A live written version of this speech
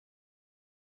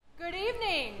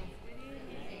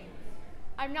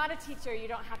I'm not a teacher. You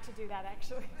don't have to do that,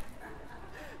 actually.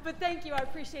 But thank you. I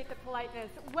appreciate the politeness.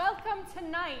 Welcome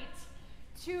tonight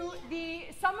to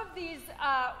some of these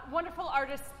wonderful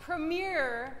artists'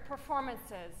 premiere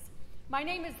performances. My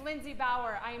name is Lindsay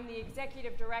Bauer. I am the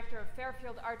Executive Director of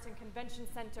Fairfield Arts and Convention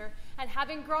Center, and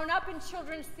having grown up in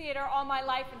children's theater all my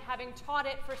life and having taught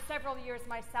it for several years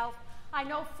myself, I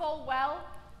know full well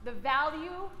the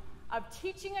value of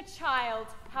teaching a child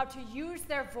how to use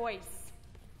their voice,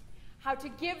 how to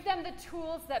give them the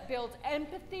tools that build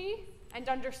empathy and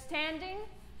understanding,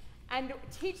 and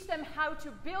teach them how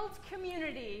to build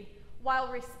community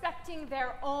while respecting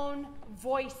their own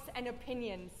voice and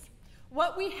opinions.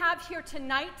 What we have here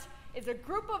tonight is a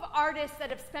group of artists that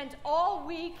have spent all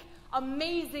week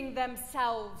amazing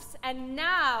themselves, and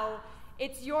now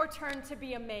it's your turn to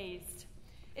be amazed.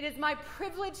 It is my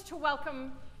privilege to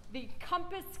welcome the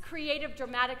Compass Creative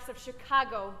Dramatics of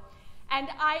Chicago, and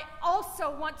I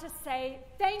also want to say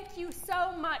thank you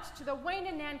so much to the Wayne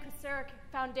and Nan Kucera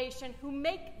Foundation who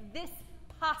make this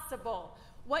possible.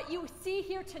 What you see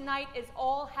here tonight is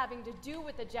all having to do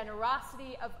with the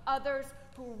generosity of others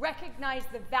who recognize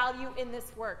the value in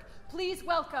this work. Please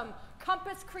welcome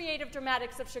Compass Creative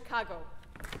Dramatics of Chicago.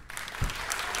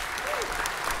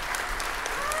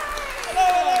 Hello,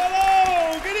 hello,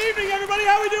 hello! Good evening, everybody.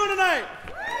 How are we doing tonight?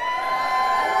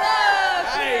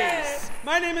 Nice.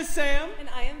 My name is Sam. And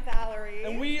I am Valerie.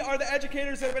 And we are the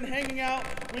educators that have been hanging out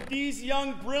with these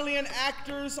young, brilliant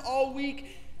actors all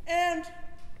week. And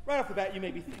right off the bat, you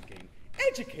may be thinking,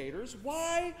 educators?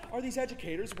 Why are these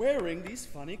educators wearing these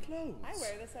funny clothes? I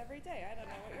wear this every day. I don't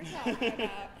know what you're talking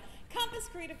about. Compass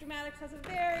Creative Dramatics has a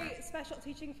very special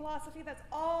teaching philosophy that's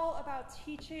all about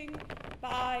teaching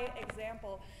by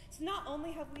example. So not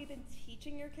only have we been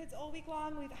teaching your kids all week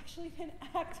long, we've actually been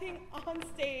acting on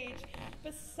stage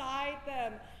beside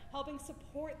them, helping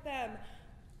support them,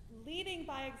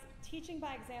 teaching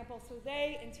by example so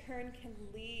they in turn can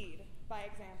lead by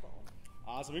example.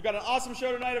 Awesome. We've got an awesome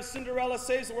show tonight of Cinderella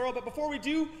Saves the World, but before we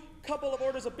do, a couple of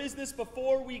orders of business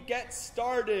before we get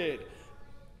started.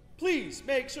 Please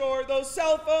make sure those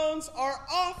cell phones are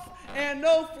off and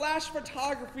no flash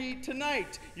photography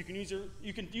tonight. You can use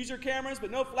your cameras,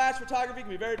 but no flash photography. It can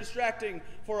be very distracting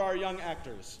for our young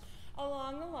actors.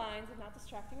 Along the lines of not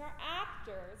distracting our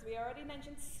actors, we already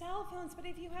mentioned cell phones, but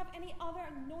if you have any other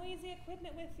noisy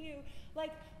equipment with you,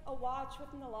 like a watch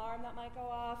with an alarm that might go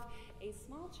off, a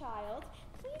small child,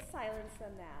 please silence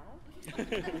them now.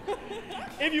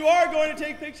 If you are going to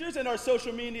take pictures and are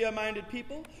social media minded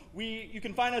people, you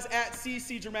can find us at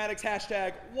CC Dramatics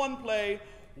 #OnePlay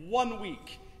 1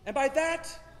 week. And by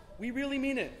that, we really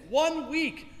mean it. 1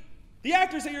 week. The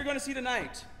actors that you're going to see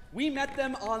tonight, we met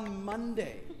them on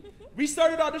Monday. We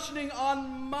started auditioning on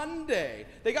Monday.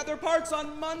 They got their parts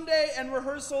on Monday and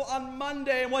rehearsal on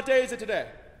Monday. And what day is it today?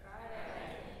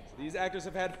 Friday. So these actors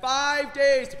have had 5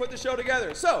 days to put the show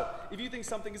together. So if you think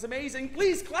something is amazing,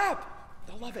 please clap.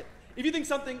 They'll love it. If you think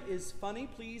something is funny,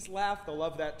 please laugh. They'll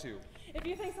love that too. If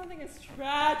you think something is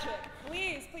tragic,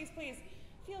 please, please, please,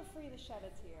 feel free to shed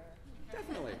a tear.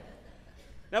 Definitely.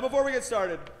 Now before we get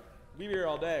started, we've been here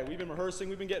all day. We've been rehearsing.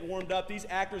 We've been getting warmed up. These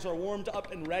actors are warmed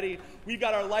up and ready. We've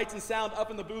got our lights and sound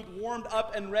up in the booth, warmed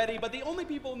up and ready. But the only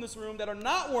people in this room that are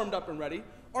not warmed up and ready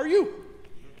are you.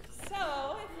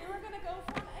 So, if you were going to go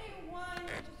from a 1,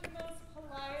 which is your most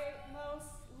polite,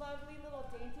 most lovely little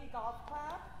dainty golf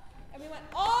clap, and we went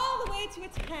all the way to a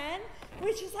 10,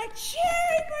 which is like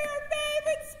cheering for your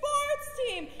favorite sports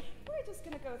team, we're just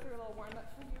going to go through a little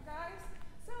warm-up for you guys.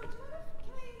 So, do you want to, can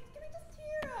we just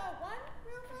hear a 1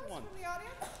 real fast from the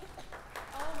audience?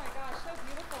 Oh my gosh, so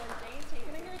beautiful and dainty.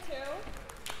 Can I hear a 2?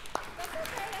 That's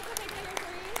okay, that's okay. Can I hear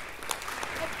 3?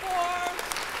 A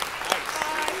 4? Nice.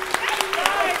 5?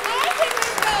 That's nice. I think we're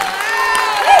so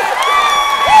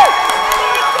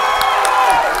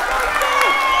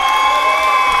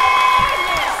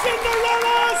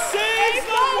Cinderella saves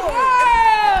the world!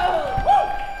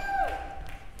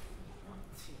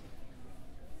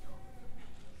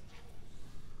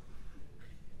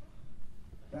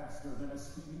 Faster than a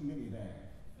speeding minivan,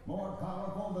 more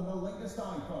powerful than the latest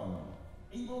iPhone,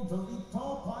 able to leap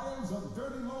tall piles of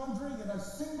dirty laundry in a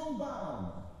single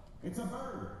bound. It's a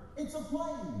bird, it's a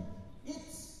plane,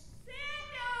 it's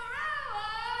Cinderella!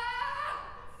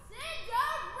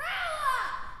 Cinderella!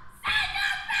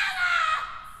 Cinderella!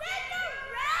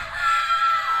 Cinderella!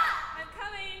 I'm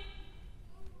coming.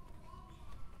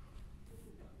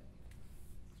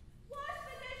 Wash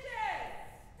the dishes.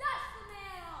 Dust the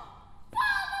mail!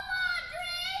 Fold the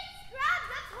laundry! Scrub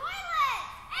the toilet!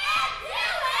 And do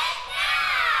it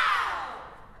now!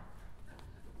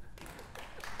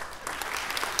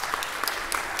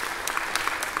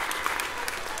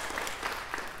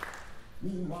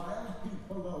 Meanwhile, deep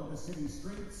below the city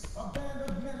streets, a band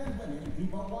of men and women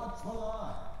keep a watchful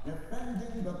eye,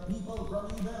 defending the people from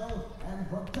evil and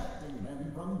protecting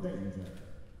them from danger.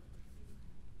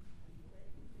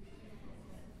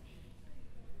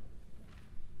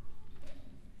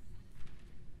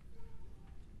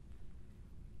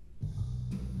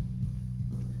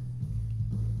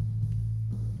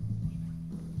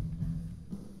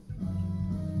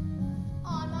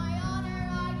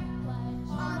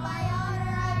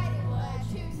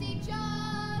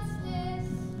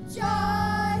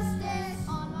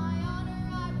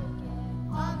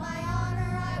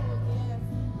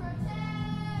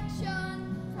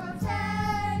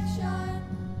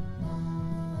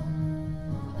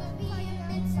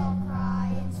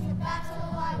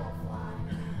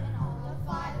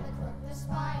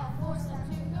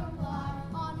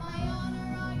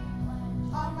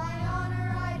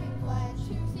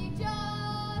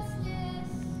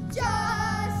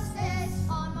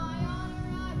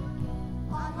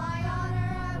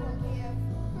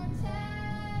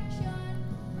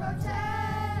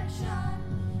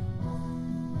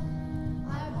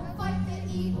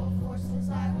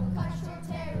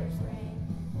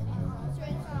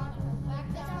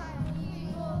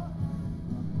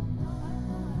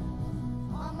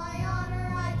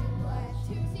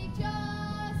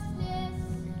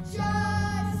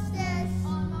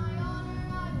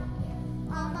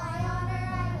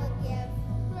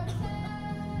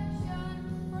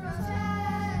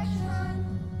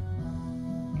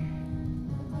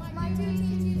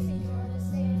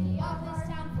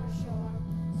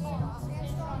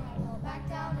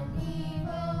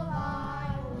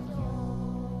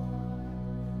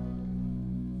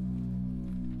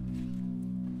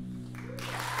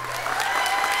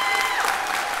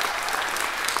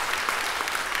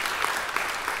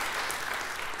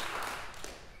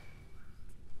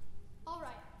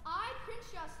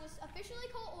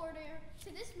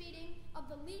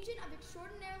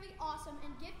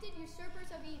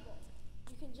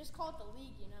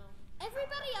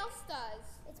 Everybody else does.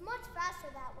 It's much faster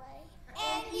that way.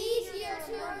 And easier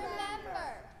to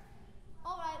remember.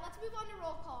 All right, let's move on to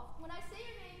roll call. When I say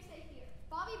your name, say here.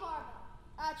 Bobby Barba.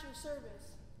 At your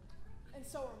service. And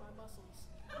so are my muscles.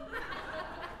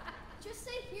 Just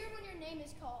say here when your name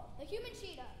is called. The human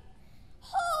cheetah.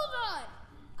 Hold on.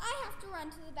 I have to run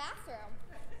to the bathroom.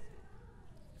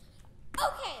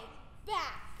 Okay,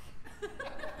 back.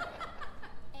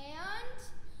 And,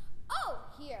 oh,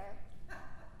 here.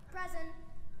 Present.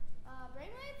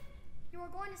 Brainwave? You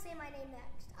were going to say my name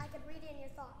next. I could read it in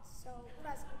your thoughts, so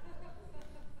present.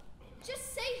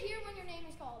 Just say here when your name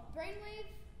is called. Brainwave?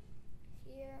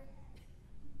 Here.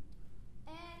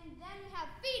 And then we have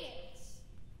Phoenix.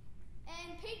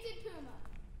 And Painted Puma.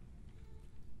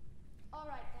 All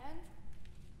right, then.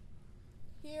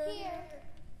 Here.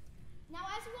 Now,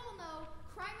 as you all know,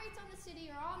 crime rates on the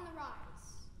city are on the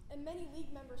rise. And many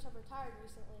league members have retired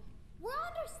recently. We're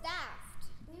understaffed.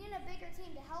 We need a bigger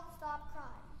team to help stop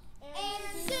crime. And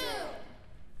soon.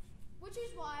 Which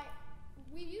is why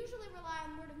we usually rely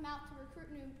on word of mouth to recruit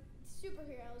new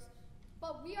superheroes,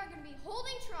 but we are going to be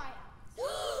holding tryouts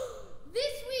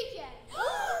this weekend,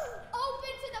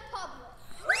 open to the public.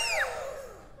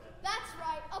 That's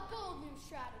right, a bold new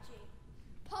strategy,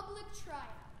 public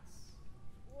tryouts.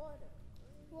 What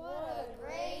a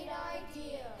great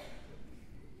idea.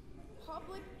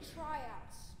 Public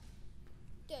tryouts.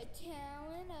 The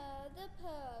talent of the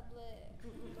public.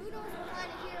 Who knows what kind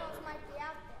of heroes might be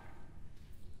out there?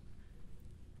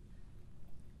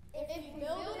 If we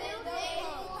build it, they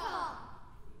will come.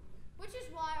 Which is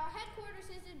why our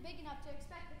headquarters isn't big enough to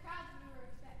expect the crowds we were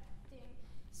expecting.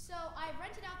 So I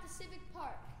rented out the Civic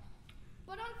Park.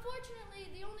 But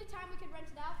unfortunately, the only time we could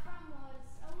rent it out from was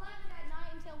 11 at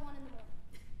night until 1 in the morning.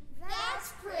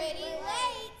 That's pretty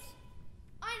late.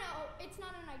 I know, it's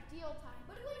not an ideal time,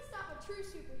 but it wouldn't stop a true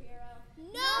superhero.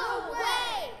 No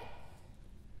way!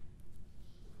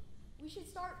 We should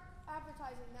start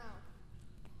advertising now.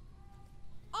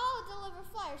 I'll deliver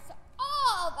flyers to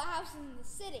all the houses in the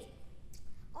city.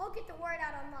 I'll get the word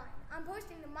out online. I'm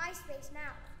posting to MySpace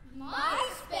now.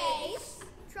 MySpace?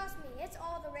 Trust me, it's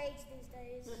all the rage these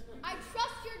days. I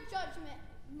trust your judgment,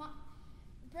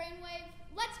 Brainwave.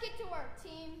 Let's get to work,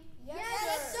 team.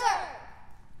 Yes, sir.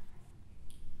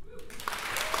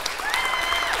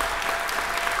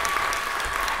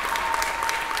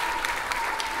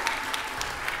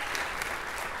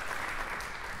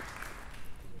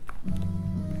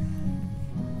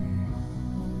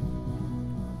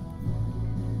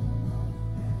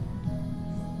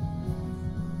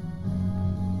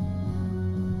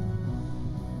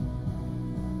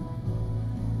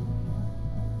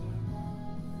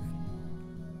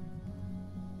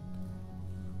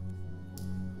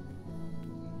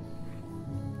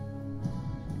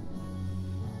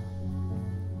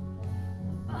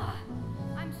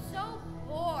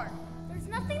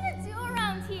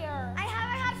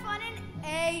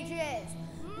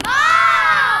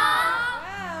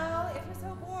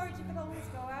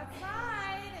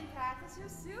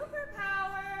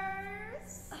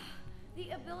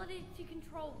 ability to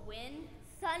control wind,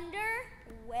 Thunder,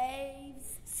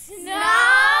 waves,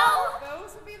 snow.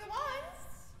 Those would be the ones.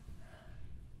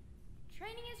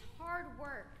 Training is hard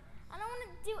work. I don't want to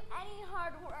do any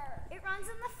hard work. It runs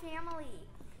in the family.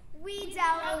 We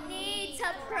don't need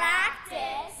to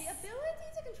practice. The ability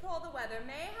to control the weather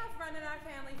may have run in our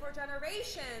family for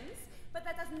generations, but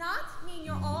that does not mean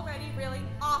you're already really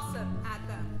awesome at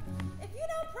them. If you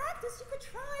don't practice, you could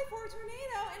try for a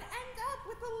tornado and end up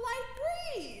with a light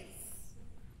breeze.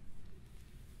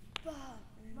 But,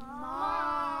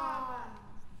 Mom.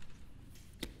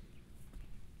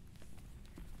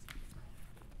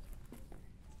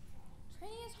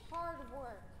 Training is hard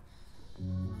work.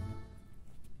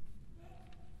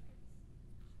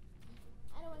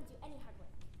 I don't want to do any hard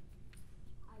work.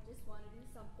 I just want to do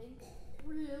something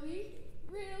really,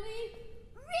 really,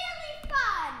 really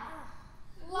fun.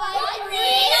 Like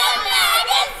read a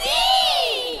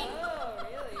magazine! Oh,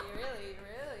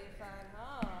 really fun,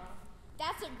 huh?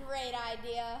 That's a great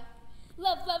idea.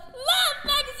 Love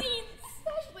magazines!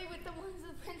 Especially with the ones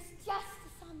with Prince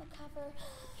Justice on the cover.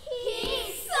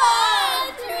 He's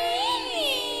so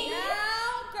dreamy!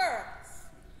 Now, girls,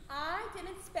 I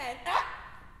didn't spend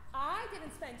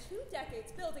 2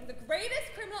 decades building the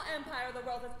greatest criminal empire the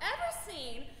world has ever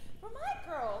seen for my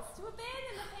girls to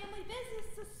abandon the family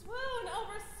business to swoon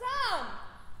over some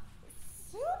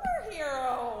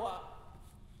superhero.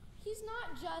 He's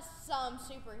not just some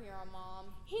superhero,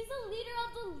 Mom. He's the leader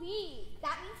of the League.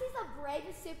 That means he's the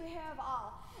bravest superhero of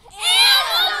all. And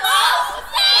the most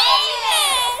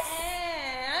famous!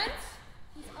 And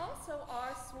he's also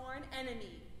our sworn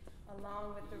enemy,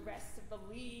 along with the rest of the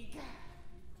League.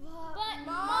 But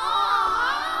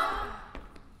Mom!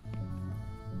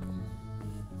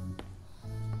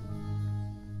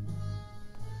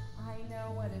 I know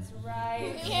what is right.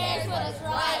 Who cares what is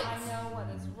right? I know what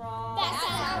is wrong. That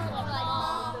sounds like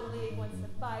Mom. The League wants to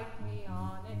fight me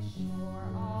on it, sure,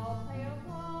 I'll play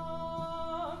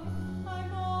along. My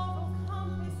moral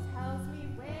compass tells me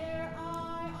where I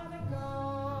ought to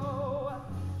go.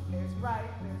 There's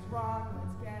right, there's wrong,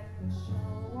 let's get the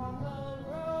show on the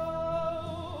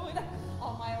road.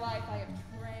 All my life I have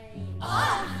trained.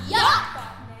 Yuck!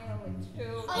 Got nail it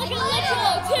too. Like a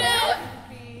literal tooth!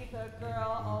 Be the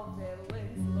girl all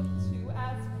villains look to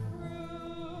as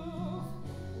proof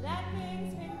that things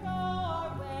can go our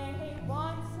way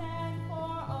once and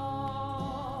for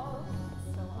all.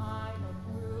 So I will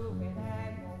prove it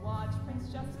and we'll watch Prince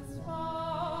Justice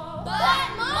fall. But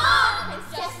Mom!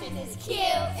 Prince Justice is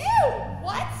cute. Ew!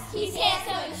 What? He's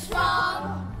handsome and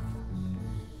strong.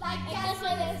 Like guess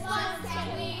with his ones can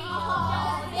we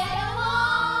all get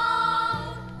along?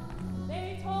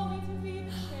 They told me to be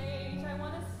the change I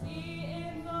want to see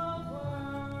in the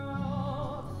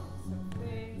world. So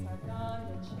things are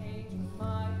gonna change when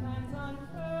my plans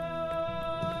unfurled.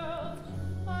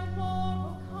 My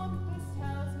moral compass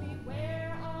tells me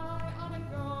where I ought to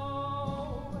go.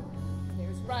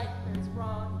 There's right, there's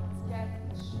wrong, let's get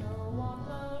the show on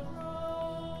the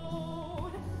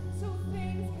road. So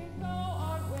things can go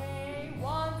our way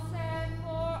once and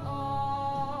for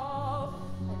all.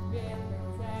 And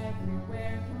villains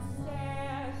everywhere can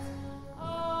stand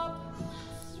up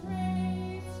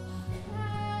straight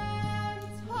and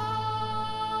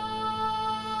tall.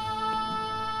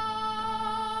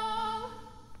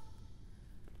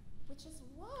 Which is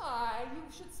why you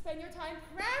should spend your time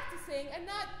practicing and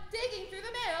not digging through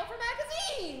the mail for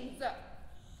magazines.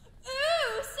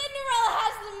 Ooh, Cinderella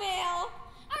has the mail.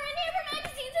 Are any of her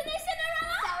magazines in there,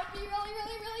 Cinderella? That would be really,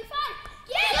 really, really fun.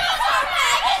 Give us our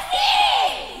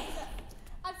magazines!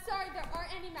 I'm sorry, there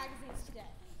aren't any magazines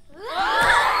today.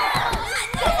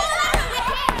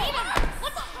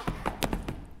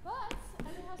 But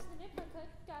every house in the neighborhood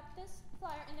got this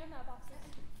flyer in their mailboxes.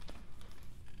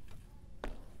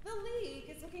 The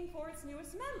League is looking for its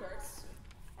newest members,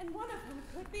 and one of them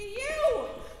could be you.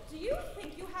 Do you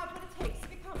think you have what it takes to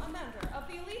become a member of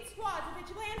the elite squad of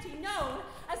vigilante known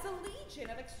as the Legion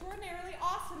of Extraordinarily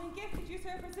Awesome and Gifted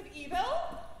Usurpers of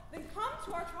Evil? Then come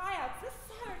to our tryouts this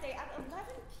Saturday at 11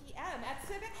 p.m. at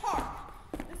Civic Park.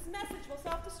 This message will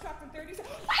self-destruct in 30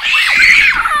 seconds.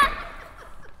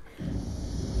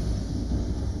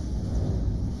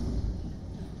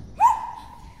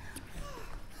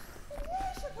 You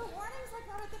should put warnings like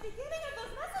that at the beginning of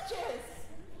those messages.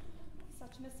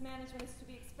 Such mismanagement is to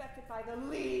be expected by the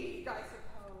League, I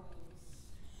suppose.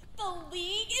 The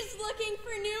League is looking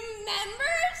for new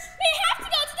members? We have to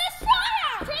go to this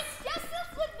tryout! Prince Justice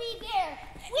would be there.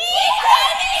 We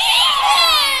could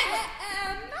meet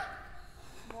him!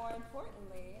 More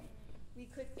importantly, we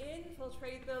could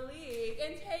infiltrate the League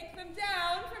and take them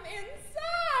down from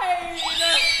inside.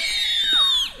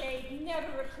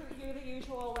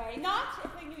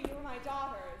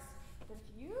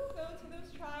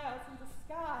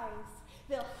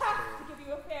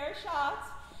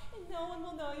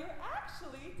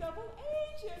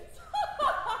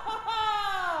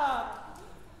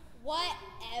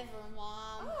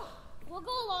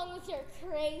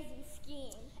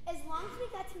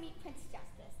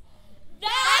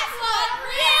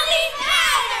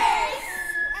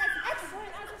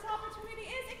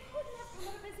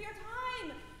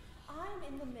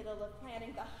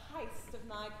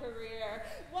 my career.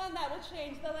 One that will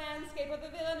change the landscape of the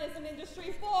villainism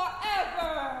industry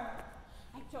forever.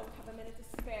 I don't have a minute to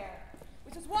spare,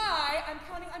 which is why I'm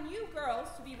counting on you girls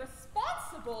to be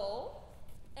responsible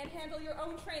and handle your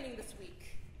own training this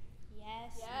week.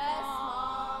 Yes,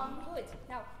 Mom. Good.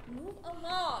 Now, move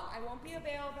along. I won't be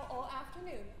available all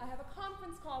afternoon. I have a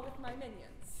conference call with my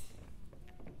minions.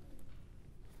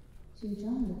 To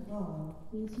join the call,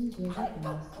 please use your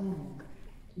weapon's scanner.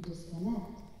 To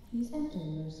disconnect, please enter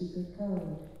your secret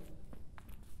code.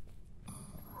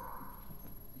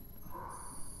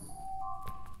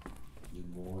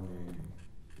 Good morning.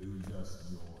 Who just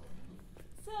joined?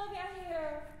 Sylvia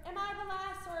here. Am I the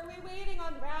last, or are we waiting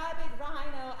on Rabid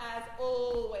Rhino as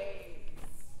always?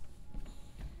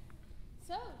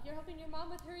 So, you're helping your mom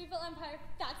with her evil empire.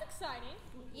 That's exciting.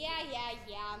 Yeah.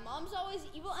 Mom's always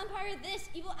evil empire this,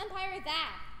 evil empire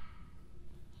that.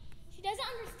 She doesn't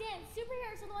understand.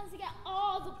 Superheroes are the ones that get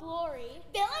all the glory.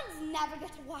 Villains never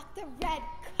get to walk the red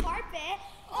carpet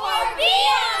or be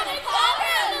on the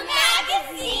cover of the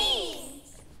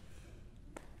magazines.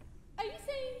 Are you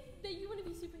saying that you want to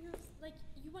be superheroes? Like,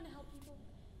 you want to help people?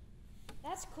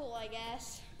 That's cool, I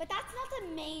guess. But that's not the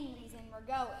main reason we're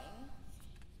going.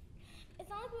 It's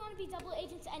not like we want to be double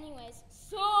agents anyways.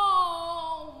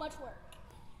 So much work.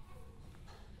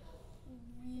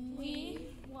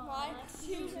 We want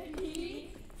to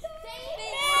be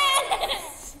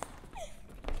famous!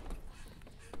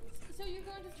 So you're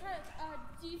going to the tryouts.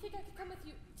 Do you think I could come with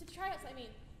you to the tryouts? I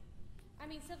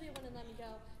mean, Sylvia wouldn't let me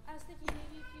go. I was thinking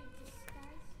maybe if you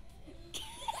disguise.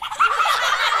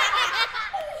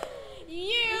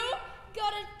 You go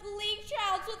to league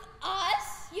trials with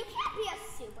us? You can't be a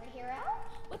superhero.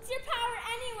 What's your power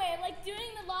anyway? Like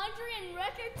doing the laundry in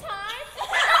record time?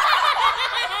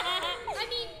 I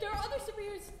mean, there are other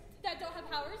superheroes that don't have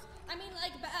powers. I mean,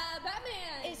 like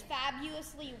Batman Is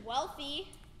fabulously wealthy.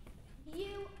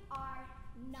 You are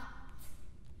not.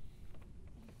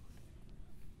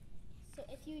 So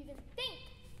if you even think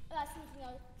about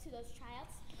sneaking to those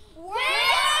tryouts, we'll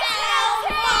tell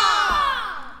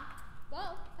Mom!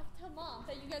 Well, I can tell Mom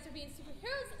that you guys are being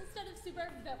superheroes instead of super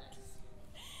villains.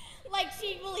 Like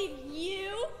she'd believe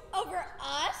you over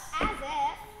us? As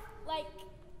if. Like,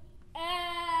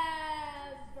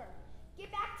 ever.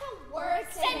 Get back to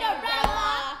work,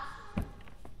 Cinderella!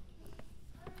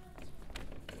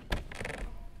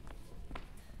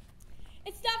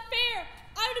 It's not fair.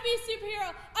 I want to be a superhero.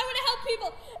 I want to help people.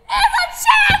 It's a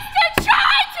chance to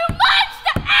try too much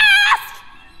to ask!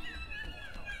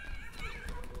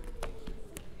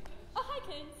 Oh, hi,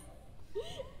 kids.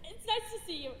 It's nice to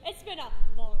see you. It's been a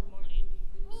long morning.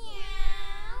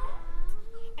 Meow.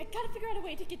 I gotta figure out a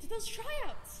way to get to those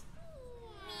tryouts.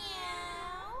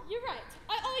 Meow. You're right.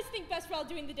 I always think best while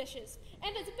doing the dishes.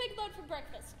 And it's a big load for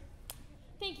breakfast.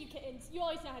 Thank you, kittens. You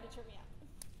always know how to cheer me up.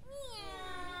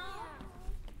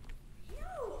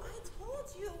 No, I told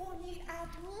you we'll need at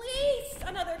least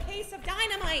another case of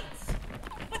dynamite.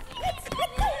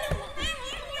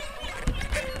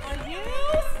 Are you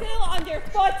still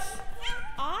underfoot?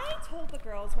 I told the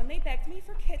girls when they begged me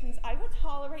for kittens, I would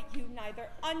tolerate you neither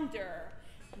under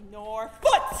nor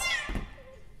foot.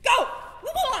 Go!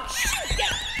 Move along! Shoot!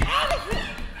 Get out of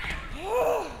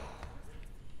here!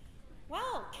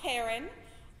 Well, Karen,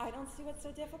 I don't see what's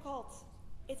so difficult.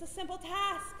 It's a simple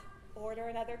task. Order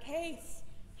another case.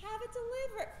 Have it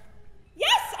delivered.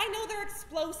 Yes, I know they're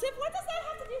explosive. What does that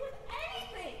have to do with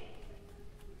anything?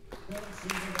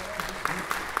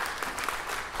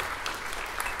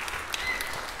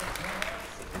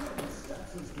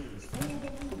 Stepsisters, follow the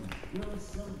lead. Here's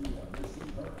Sylvia missing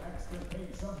her extra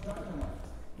case of dynamite.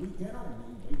 We can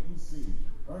only wait and see.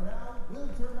 For now, we'll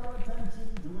turn our attention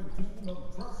to a team of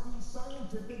trusty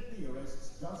scientific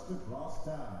theorists just across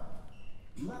town.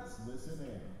 Let's listen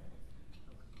in.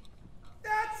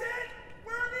 That's it!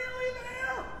 We're nearly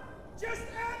there! Just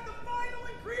add the final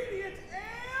ingredient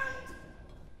and...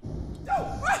 Oh!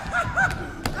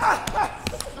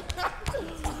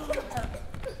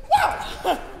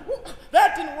 Wow!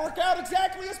 That didn't work out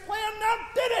exactly as planned, now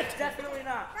did it? Definitely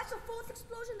not. That's the fourth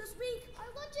explosion this week.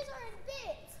 Our lunches are in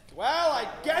bits. Well, I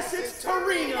guess it's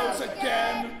Torino's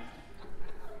again.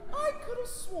 I could have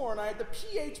sworn I had the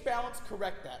pH balance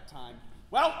correct that time.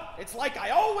 Well, it's like I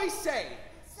always say.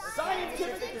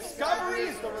 Scientific discovery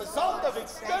is the result of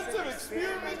extensive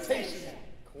experimentation.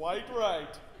 Quite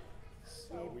right.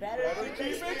 So we better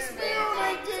keep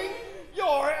experimenting.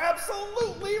 You're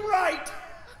absolutely right.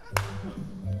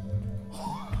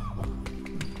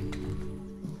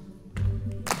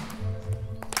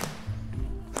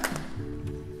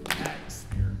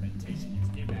 Experimentation is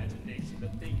imagination, the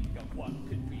thinking of what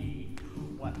could be.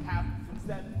 What happens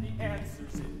then, the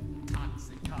answers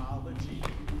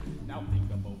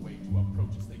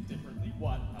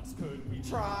else could we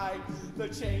try? The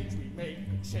change we make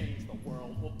could change the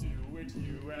world. We'll do it,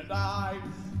 you and I.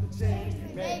 The change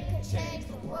we make could change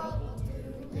the world. We'll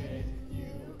do it,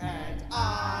 you and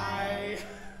I.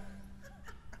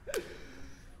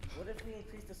 What if we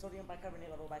increase the sodium bicarbonate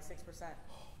level by 6%?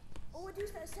 Or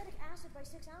reduce the acetic acid by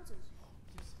 6 ounces.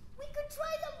 We could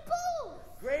try them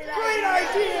both! Great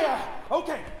idea!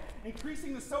 Okay,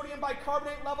 increasing the sodium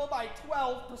bicarbonate level by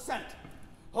 12%.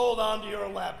 Hold on to your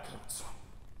lab coats.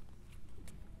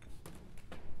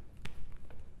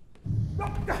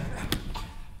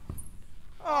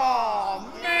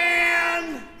 Oh,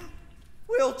 man!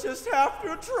 We'll just have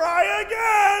to try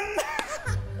again!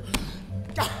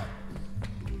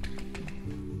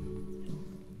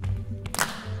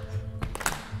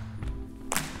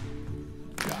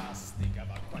 Just think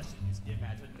about questions the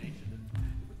imagination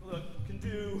can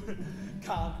do.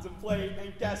 Contemplate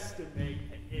and guesstimate,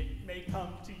 and it may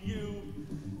come to you.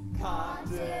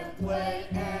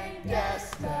 Contemplate and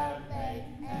guesstimate,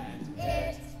 and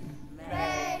it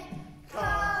may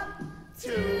come to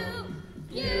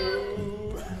you.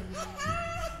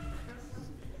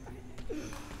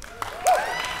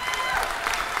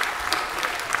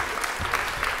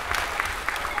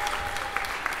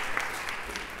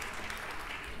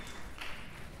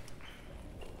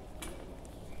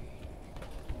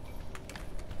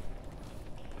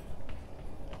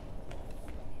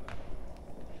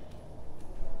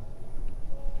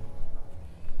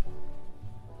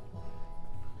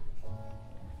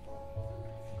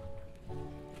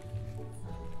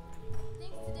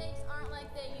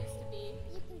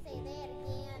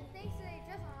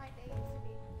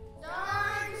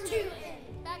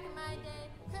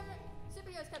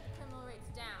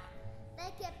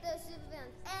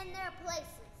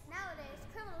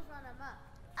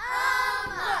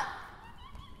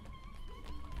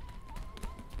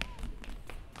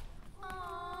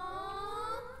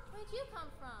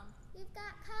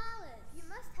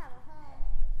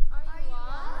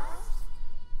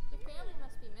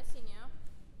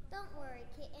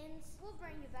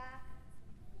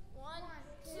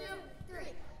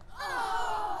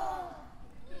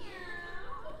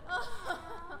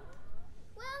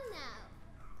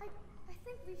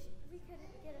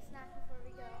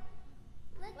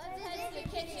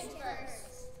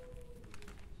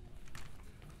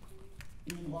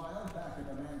 Meanwhile, back at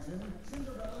the mansion,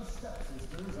 Cinderella's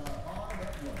stepsisters are hard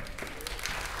at work.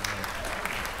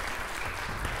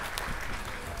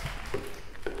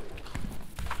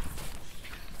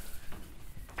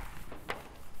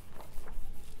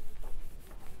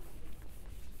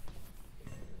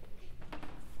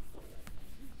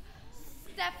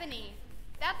 Stephanie,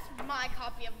 that's my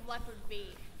copy of Leopard V.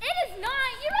 It is not.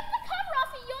 You ripped the cover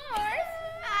off of yours.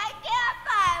 I can't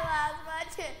buy as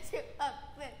much into a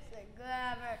glitz and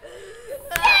glamour.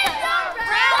 Cinderella,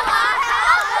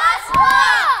 help us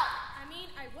walk! I mean,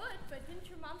 I would, but didn't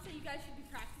your mom say you guys should be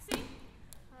practicing?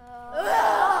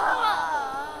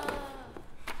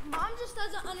 Mom just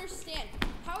doesn't understand.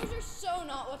 Powers are so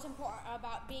not what's important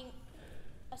about being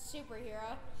a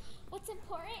superhero. What's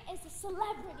important is the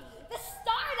celebrity. The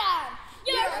stardom!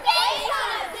 Your face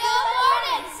on a billboard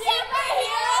in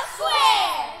Superhero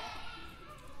Square!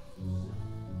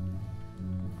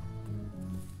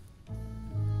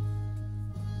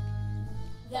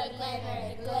 The glamour,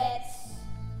 the glitz,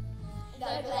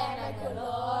 the glamour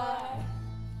galore.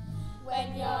 When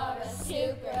you're a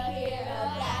superhero,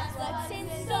 that's what's in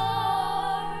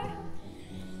store.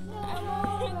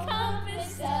 No compass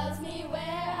tells me where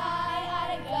I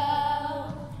ought to go.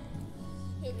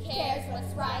 Who cares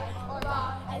what's right or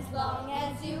wrong as long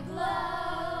as you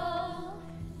glow?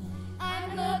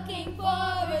 I'm looking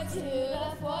forward to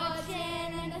the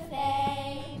fortune and the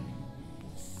fame.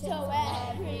 So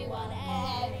everyone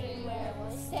everywhere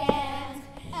will stand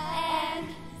and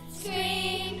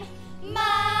scream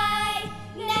my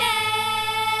name.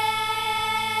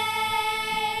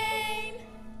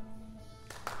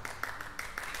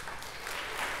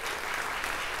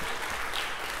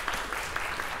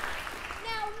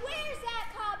 Now, where's that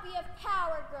copy of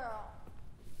Power Girl?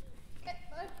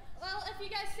 Well, if you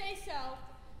guys say so.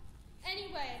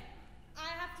 Anyway,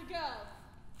 I have to go.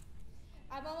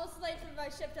 I'm almost late for my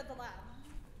shift at the lab.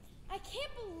 I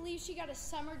can't believe she got a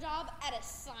summer job at a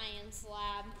science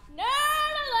lab.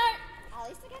 Nerd alert! At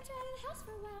least I got you out of the house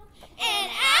for a while.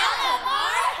 And out of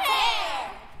our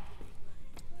hair!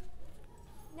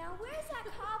 Now, where's that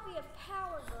copy of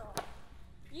Power Girl?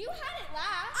 You had it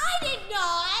last. I did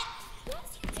not!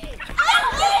 Yes, you did.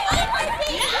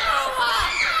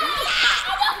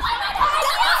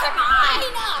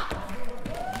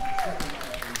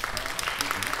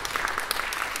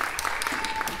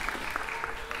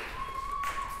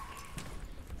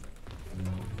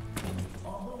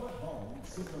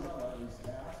 Cinderella is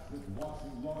tasked with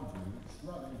washing laundry,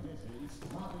 scrubbing dishes,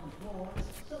 mopping floors,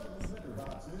 shoveling litter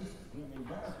boxes, cleaning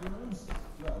bathrooms.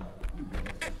 Well, you get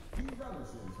it. She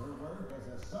relishes her work as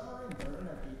a summer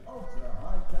intern at the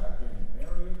ultra-high-tech and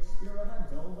very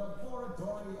experimental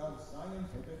laboratory of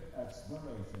scientific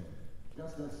exploration.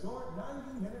 Just a short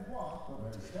 90-minute walk from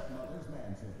her stepmother's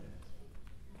mansion.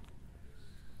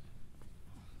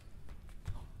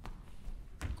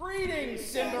 Greetings,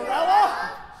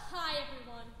 Cinderella! Hi,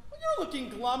 everyone. You're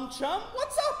looking glum, chum.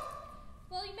 What's up?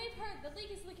 Well, you may have heard the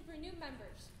league is looking for new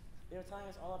members. They were telling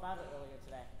us all about it earlier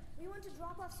today. We want to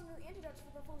drop off some new antidotes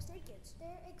for the first aid kids.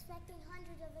 They're expecting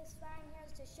hundreds of aspiring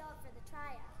heroes to show up for the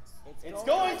tryouts. It's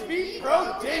going to be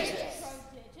prodigious.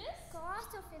 Prodigious?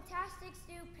 Colossal, fantastic,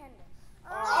 stupendous.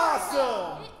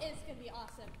 Awesome! It is going to be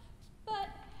awesome.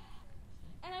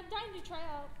 And I'm dying to try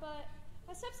out, but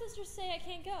my stepsisters say I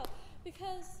can't go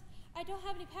because I don't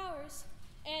have any powers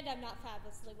and I'm not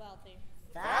fabulously wealthy.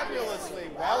 Fabulously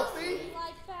wealthy?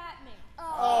 Like Batman.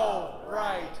 Oh,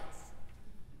 right.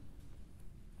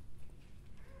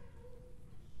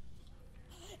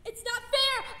 It's not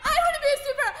fair! I want to be a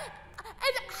superhero! And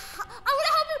I want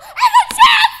to help you! And a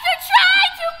chance to try!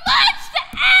 Too much to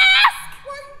ask!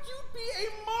 Why, you'd be a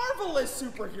marvelous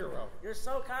superhero. You're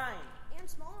so kind. And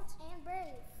smart. And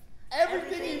brave.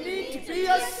 Everything you need to be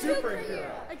a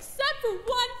superhero. Except for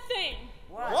one thing.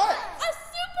 What? A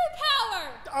superpower!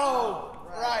 Oh,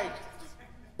 right.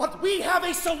 But we have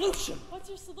a solution. What's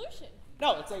your solution?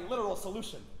 No, it's a literal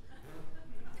solution.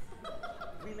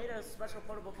 We made a special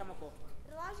portable chemical.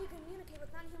 It allows you to communicate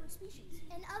with non-human species.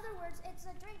 In other words, it's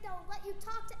a drink that will let you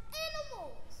talk to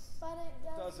animals. But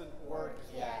it Doesn't work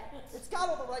yet. It's got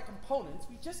all the right components.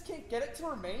 We just can't get it to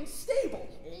remain stable.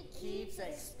 It keeps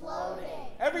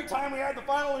exploding. Every time we add the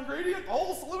final ingredient, the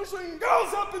whole solution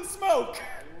goes up in smoke.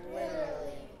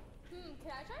 Literally.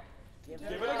 Can I try? Give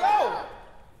it a go.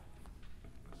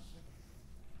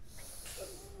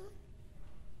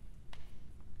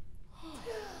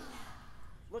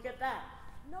 Look at that.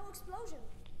 no explosion.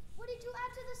 What did you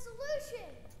add to the solution?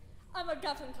 I'm a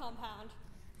Guffin compound.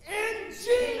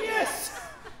 Ingenious!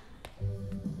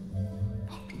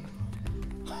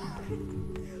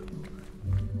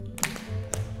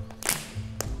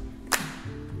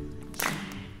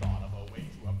 Thought of a way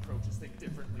to approach this thing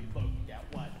differently. Look at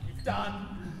what you've done.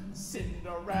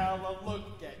 Cinderella,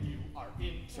 look at you, our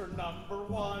intern number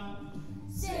one.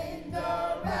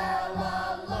 Cinderella,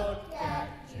 look at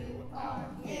you, our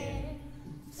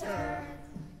intern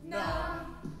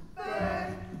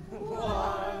number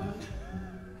one.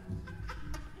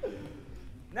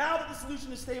 Now that the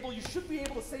solution is stable, you should be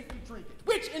able to safely drink it,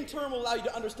 which in turn will allow you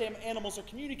to understand what animals are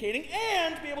communicating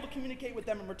and be able to communicate with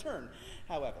them in return.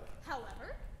 However,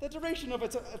 the duration of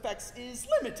its effects is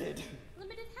limited.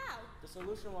 Limited how? The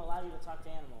solution will allow you to talk to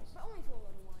animals. But only for a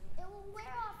little while. It will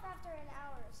wear off after an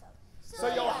hour or so. So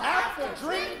you'll have to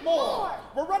drink more.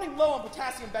 We're running low on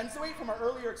potassium benzoate from our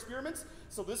earlier experiments,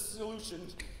 so this solution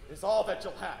is all that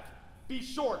you'll have. Be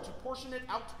sure to portion it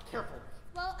out carefully.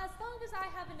 Well, as long as I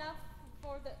have enough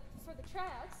for the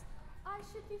tryouts, I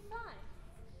should be fine.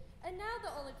 And now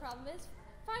the only problem is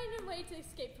finding a way to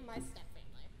escape from my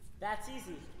stepfamily. That's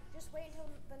easy. Just wait until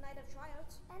the night of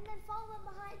tryouts. And then follow them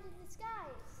behind in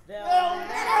disguise. They'll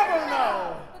never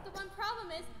know. But the one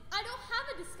problem is I don't have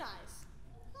a disguise.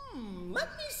 Let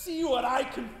me see what I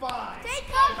can find. Take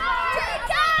cover! Take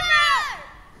cover!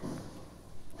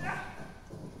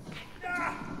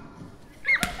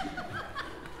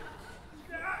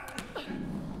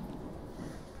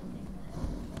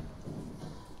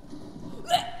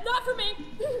 Not for me.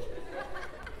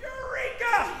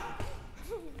 Eureka!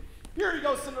 Here you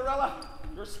go, Cinderella.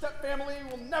 Your stepfamily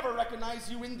will never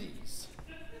recognize you in these.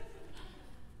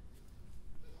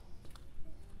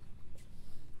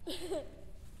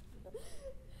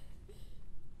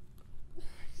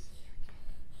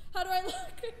 How do I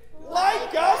look?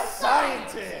 Like a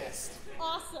scientist.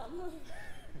 Awesome.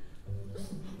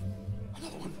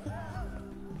 Another one.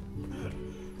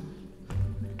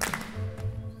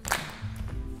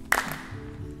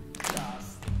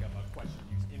 Just think of a question.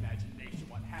 Use imagination.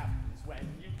 What happens when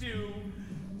you do?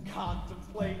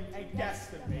 Contemplate and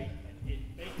guesstimate, and it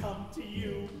may come to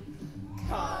you.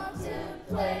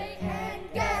 Contemplate and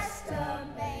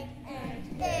guesstimate,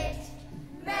 and it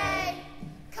may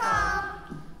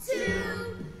come to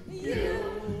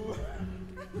you.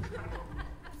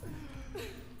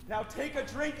 Now take a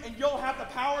drink and you'll have the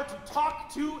power to talk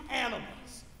to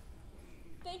animals.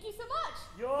 Thank you so much.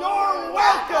 You're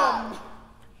welcome!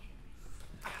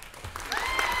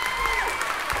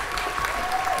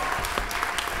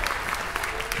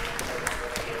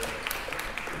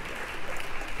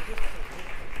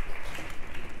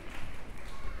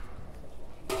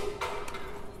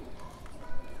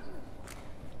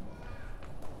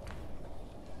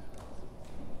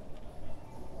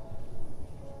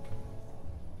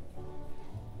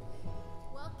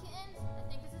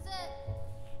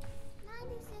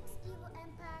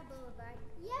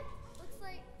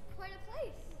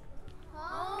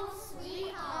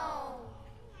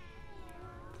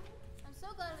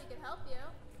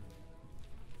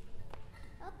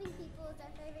 animals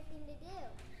our favorite thing to do.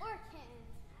 Or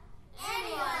kittens.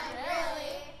 Anyone,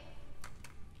 really.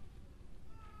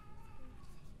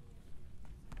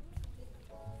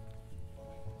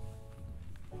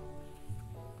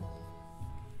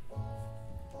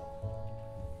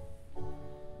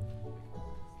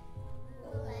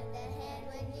 Who lent a hand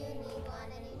when you need one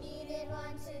and you needed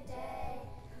one today?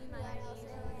 You might need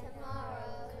one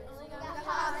tomorrow, 'cause you got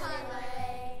paws on the way.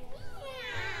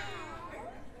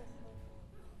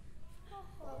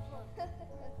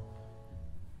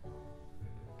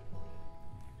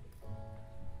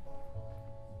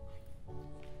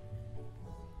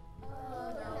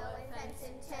 Oh, no offense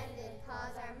intended,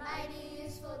 paws are mighty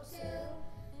useful too.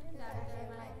 In fact, there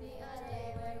might be a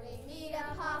day when we need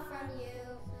a paw from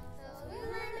you. So you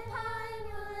lend a paw and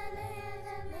you lend a hand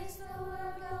that makes the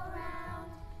world go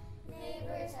round.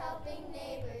 Neighbors helping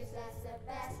neighbors, that's the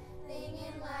best thing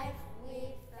in life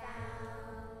we've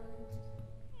found.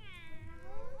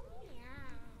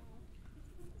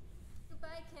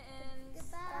 Goodbye, kittens.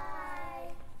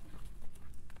 Goodbye.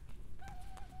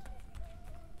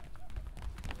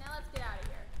 Now let's get out of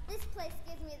here. This place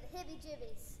gives me the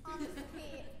hibby-jibbies. On the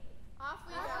feet. Off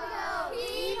we Off go. we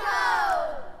go. Heave-ho!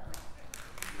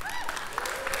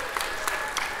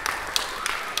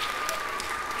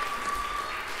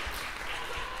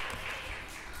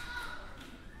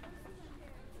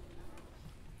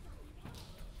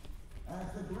 As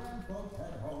the grand folk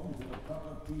head home to a cup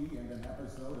of tea and an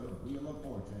episode of Wheel of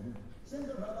Fortune,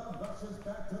 Cinderella rushes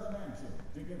back to the mansion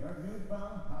to give her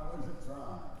newfound powers a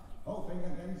try, hoping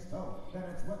against hope that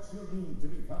it's what she'll need to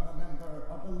become a member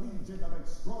of the Legion of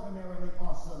Extraordinarily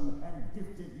Awesome and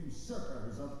Gifted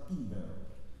Usurpers of Evil.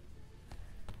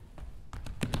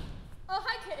 Oh,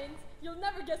 hi, kittens. You'll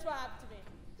never guess what happened to me.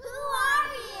 Who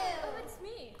are you? Oh, it's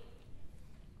me.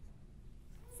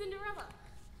 Cinderella.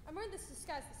 I'm wearing this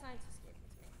disguise the scientists gave it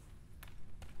to me.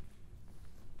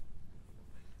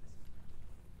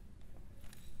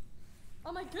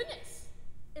 Oh my goodness!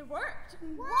 It worked!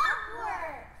 What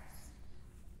works?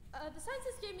 The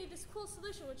scientists gave me this cool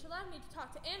solution which allowed me to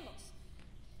talk to animals.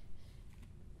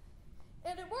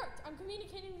 And it worked! I'm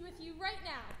communicating with you right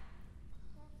now.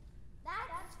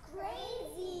 That's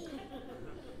crazy.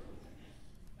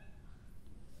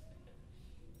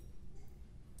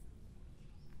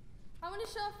 I want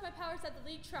to show off my powers at the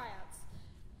league tryouts.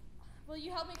 Will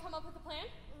you help me come up with a plan?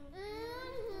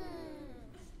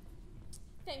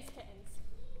 Thanks, kittens.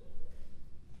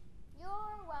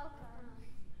 You're welcome.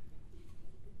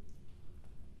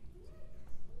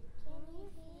 Can you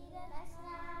feed us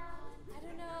now? I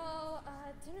don't know.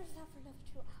 Dinner's not for another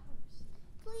 2 hours.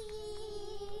 Please.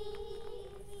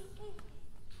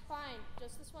 Fine,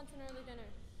 just this once an early dinner.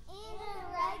 And a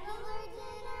regular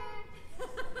dinner?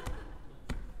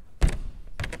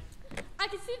 I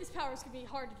can see these powers could be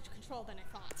harder to control than I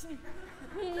thought.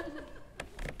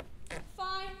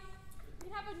 Fine. You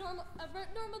can have a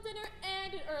normal dinner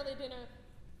and an early dinner.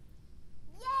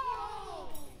 Yay!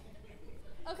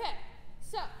 Okay,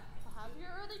 so I'll have your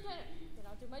early dinner. Then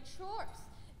I'll do my chores.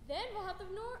 Then we'll have the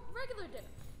regular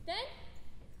dinner. Then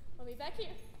we'll meet back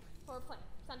here for a plan.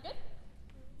 Sound good?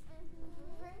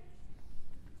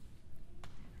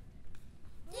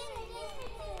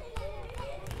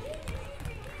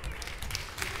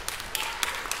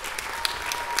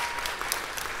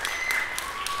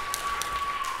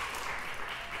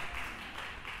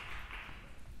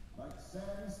 Like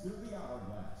sands through the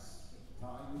hourglass,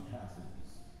 time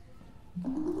passes.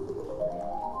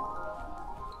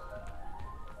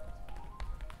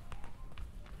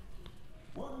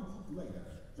 One week later,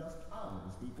 just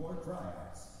hours before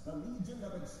tryouts, the Legion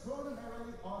of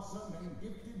Extraordinarily Awesome and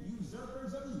Gifted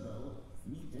Usurpers of Evil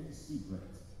meet in secret.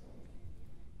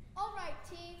 All right,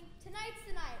 team. Tonight's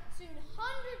the night. Soon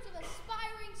hundreds of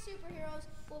aspiring superheroes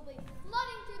will be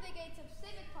flooding through the gates of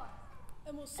Civic Park.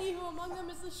 And we'll see who among them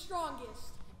is the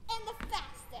strongest. And the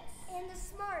fastest. And the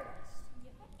smartest.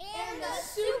 And the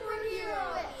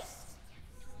superheroist.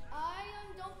 I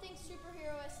don't think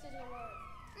superheroist is a word.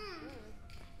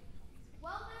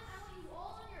 Well then, I want you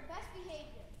all on your best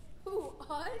behavior. Who,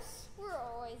 us? We're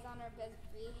always on our best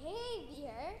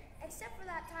behavior. Except for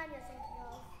that time you're thinking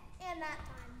of. And that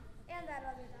time. And that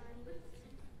other time.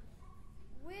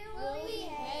 We'll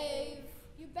behave.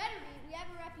 You better be. We have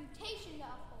a reputation to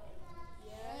uphold.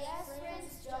 Yes,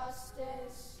 Prince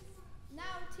Justice.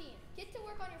 Now, team, get to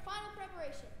work on your final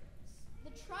preparations.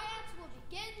 The tryouts will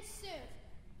begin soon.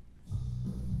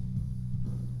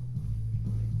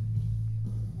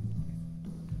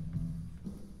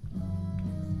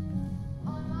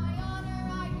 On my honor,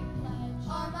 I do pledge.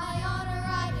 On my honor,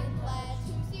 I do pledge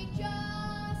to seek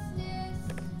justice.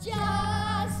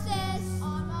 Justice.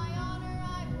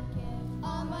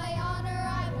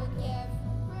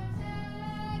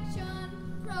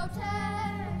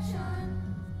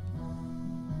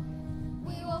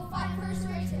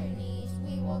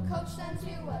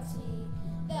 royalty.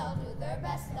 They'll do their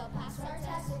best, they'll pass our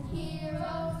test, and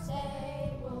heroes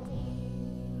they will be.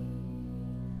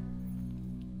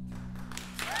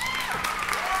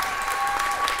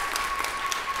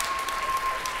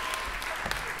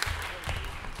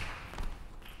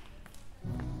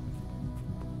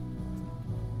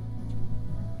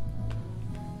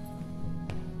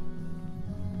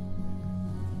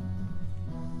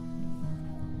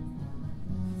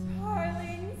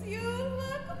 Darlings, you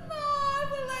look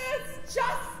marvelous,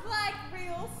 just like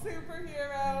real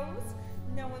superheroes.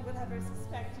 No one would ever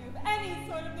suspect you of any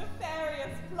sort of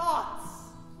nefarious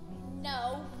plots.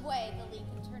 No way the league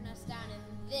can turn us down in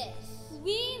this.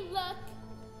 We look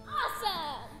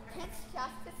awesome. Prince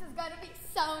Justice is going to be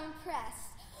so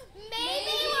impressed.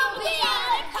 Maybe we'll be on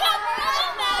the cover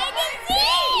of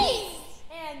magazines.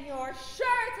 And you're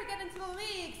sure to get into the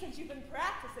league since you've been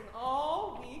practicing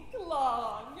all week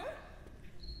long.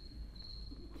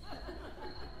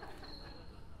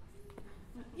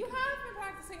 You have been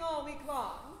practicing all week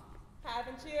long,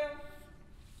 haven't you?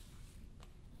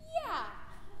 Yeah.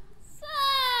 So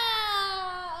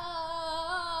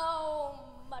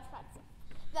much practicing.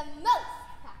 The most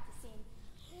practicing.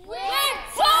 We're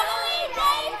totally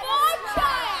ready for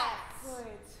tryouts.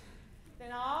 Good.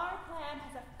 Then our plan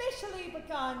has officially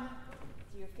begun.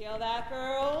 Do you feel that,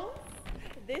 girls?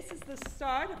 This is the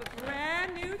start of a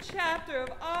brand new chapter of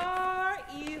our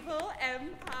evil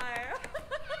empire.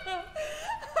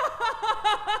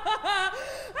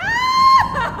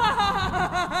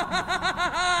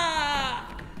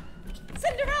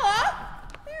 Cinderella,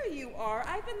 there you are.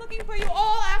 I've been looking for you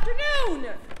all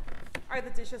afternoon. Are the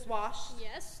dishes washed?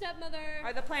 Yes, stepmother.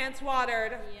 Are the plants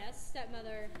watered? Yes,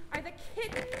 stepmother. Are the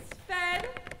kittens fed?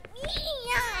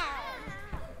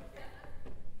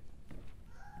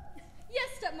 Yes,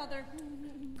 stepmother.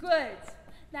 Good.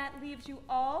 That leaves you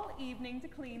all evening to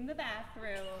clean the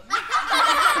bathroom.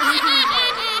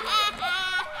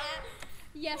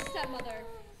 Yes, stepmother.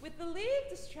 With the league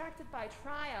distracted by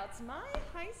tryouts, my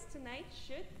heist tonight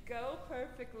should go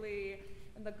perfectly.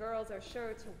 And the girls are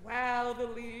sure to wow the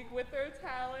league with their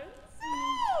talents.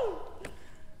 Woo!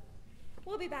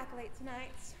 We'll be back late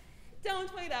tonight. Don't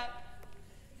wait up.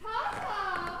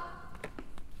 Ta-ta!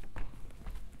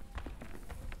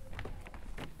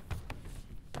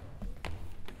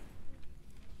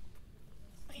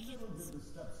 Little did the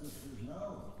stepsisters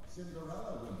know,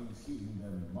 Cinderella would be seeing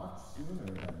them much sooner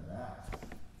than that.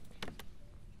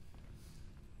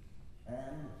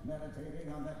 And,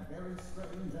 meditating on that very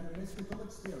strange and mystical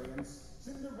experience,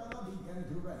 Cinderella began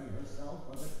to ready herself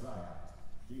for the tryout.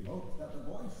 She hoped that the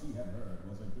voice she had heard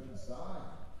was a good sign.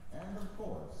 And, of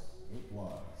course, it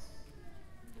was.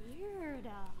 Weird.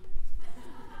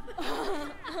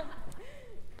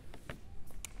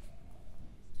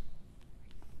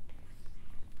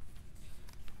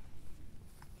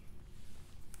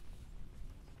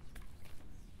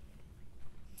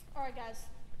 Alright, guys.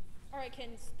 Alright,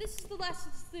 kittens. This is the last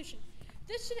solution.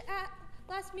 This should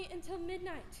last me until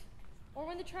midnight, or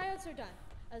when the tryouts are done,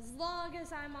 as long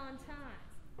as I'm on time.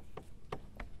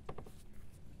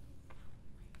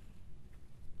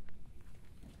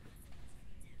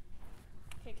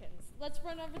 Okay, kittens. Let's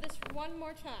run over this one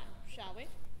more time, shall we?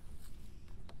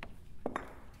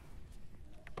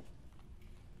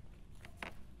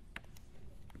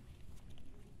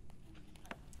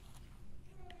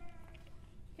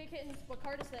 Okay, kittens, what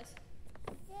card is this?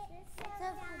 Six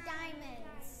of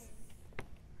diamonds.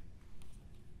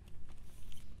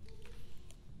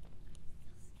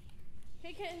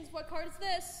 Okay, kittens, what card is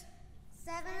this?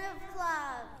 Seven of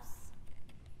clubs.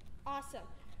 Awesome.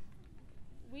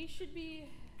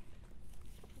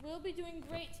 We'll be doing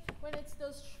great when it's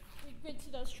we get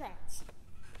to those tracks.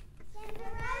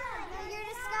 Cinderella, you're your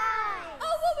disguise.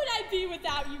 Oh, what would I be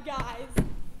without you guys?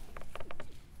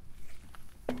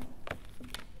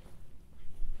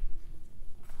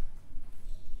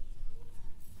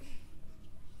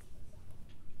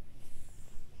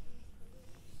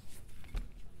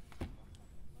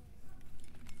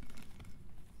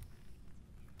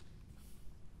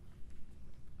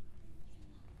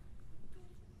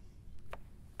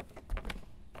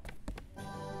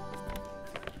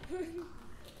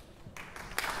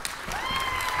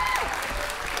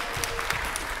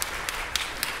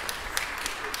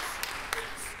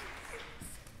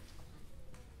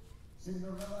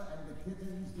 Cinderella and the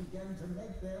kittens began to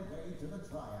make their way to the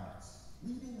tryouts,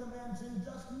 leaving the mansion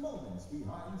just moments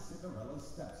behind Cinderella's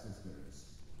stepsisters.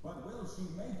 But will she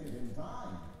make it in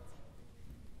time?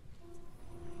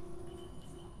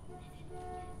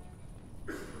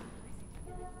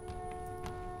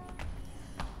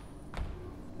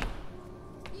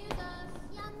 Excuse us,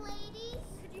 young ladies.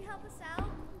 Could you help us out?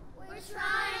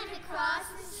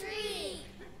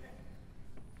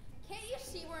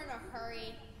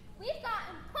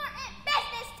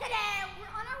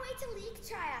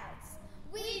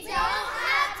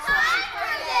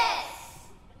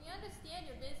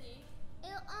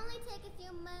 take a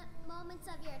few moments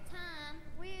of your time,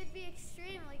 We'd be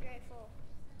extremely grateful.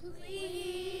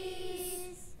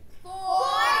 please.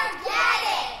 Forget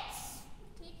it!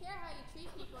 Take care how you treat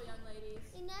people, young ladies.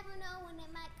 You never know when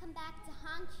it might come back to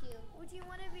haunt you. Would you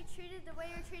want to be treated the way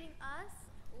you're treating us?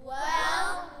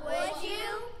 Well, would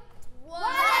you?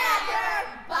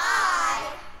 Whatever!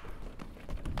 Bye!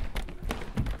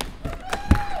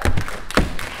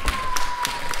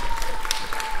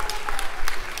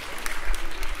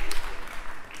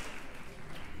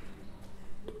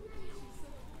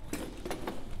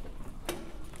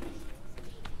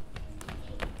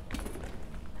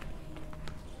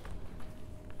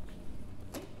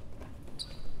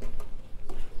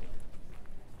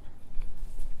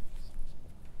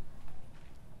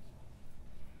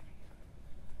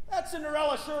 That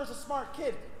Cinderella sure is a smart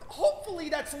kid. Hopefully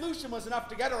that solution was enough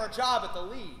to get her a job at the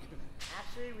league.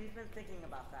 Actually, we've been thinking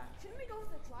about that. Shouldn't we go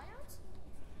for the tryouts?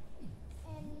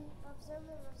 And observe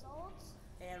the results?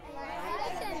 And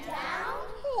Write them down?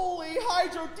 Holy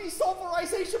hydro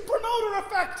desulfurization promoter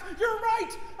effect! You're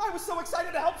right! I was so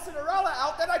excited to help Cinderella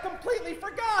out that I completely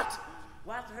forgot!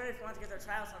 we'll have to hurry if we want to get their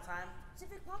trials on time.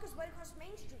 Civic Park is right across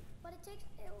Main Street. But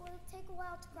it will take a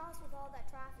while to cross with all that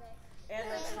traffic. And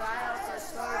the trials are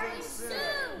starting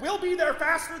soon. We'll be there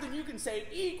faster than you can say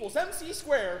E equals MC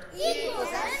squared. Equals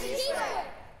MC squared.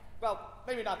 Well,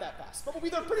 maybe not that fast, but we'll be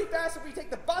there pretty fast if we take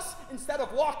the bus instead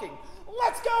of walking.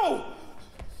 Let's go!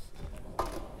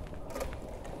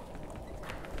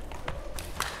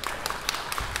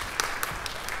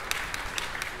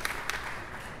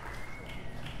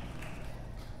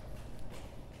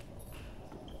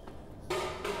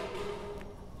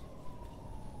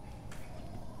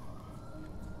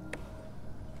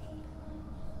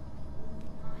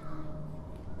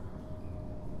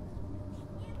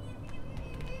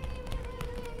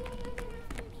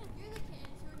 You're the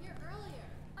kittens who were here earlier.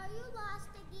 Are you lost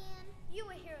again? You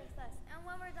were here with us, and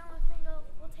when we're done with bingo,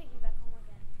 we'll take you back home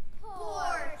again.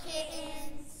 Poor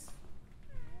kittens.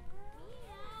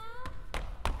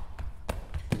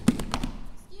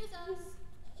 Excuse us.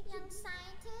 Young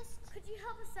scientist, Could you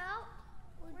help us out?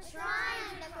 we're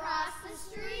trying to cross the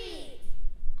street.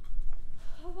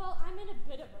 Oh, well, I'm in a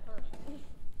bit of a hurry.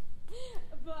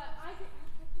 But I can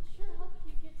sure help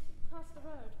you get across the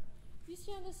road. You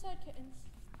stay on this side, kittens.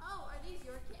 Oh, are these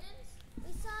your kittens?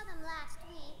 We saw them last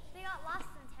week. They got lost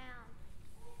in town.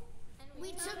 And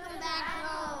We took them back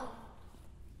home.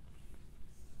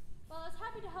 Well, I was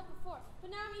happy to help before,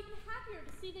 but now I'm even happier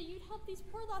to see that you'd help these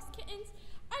poor lost kittens.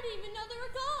 I didn't even know they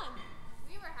were gone.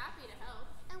 We were happy to help.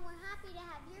 And we're happy to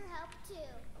have your help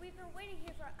too. We've been waiting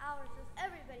here for hours as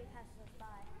everybody passes us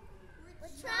by.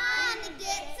 We're trying to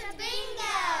get to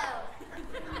bingo.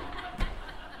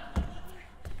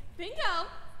 Bingo?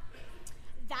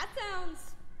 That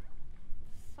sounds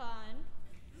fun.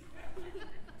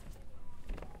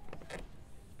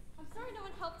 I'm sorry no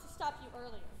one helped to stop you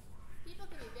earlier. People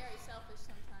can be very selfish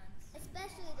sometimes.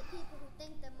 Especially the people who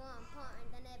think they're more important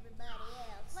than everybody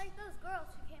else. Like those girls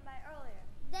who came by earlier.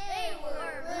 They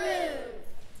were rude.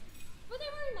 Were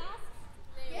they wearing masks?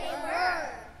 They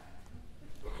were.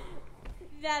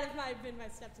 That might have been my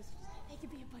stepsisters. They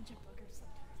could be a bunch of boogers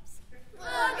sometimes.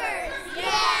 Boogers,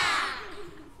 yeah.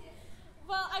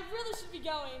 Well, I really should be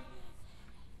going.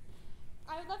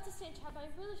 I would love to stay and chat, but I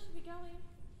really should be going.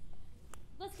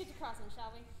 Let's get to crossing,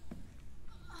 shall we?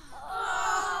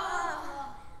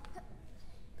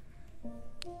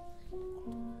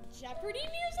 Jeopardy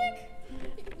music?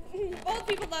 Old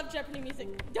people love Jeopardy music.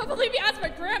 Don't believe me, ask my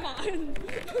grandma.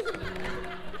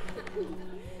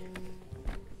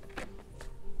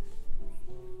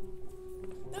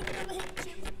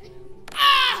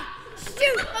 Ah!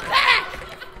 Shoot, my back!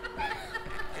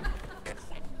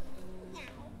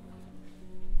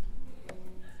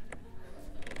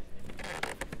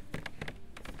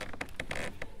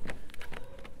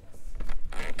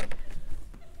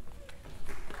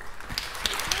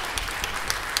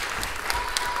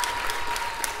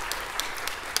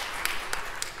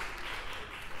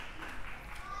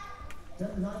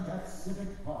 Tonight at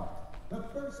Civic Park, the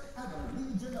first ever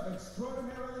Legion of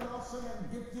Extraordinarily Awesome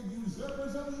and Gifted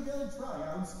Usurpers of Evil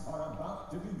tryouts are about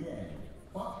to begin.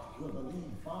 But will the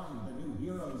League find the new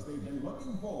heroes they've been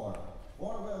looking for?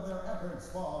 Or will their efforts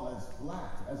fall as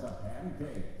flat as a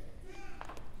pancake?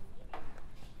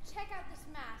 Check out this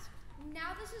mask.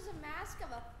 Now this is a mask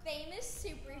of a famous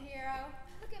superhero.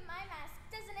 Look at my mask.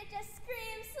 Doesn't it just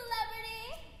scream celebrity?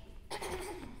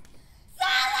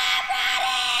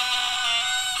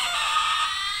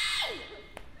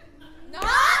 Not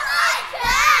like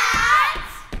that!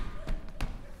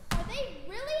 Are they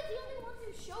really the only ones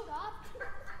who showed up?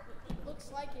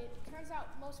 Looks like it. Turns out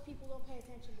most people people don't pay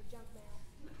attention to junk mail.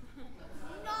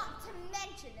 Not to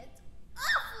mention, it's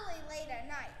awfully late at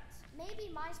night. Maybe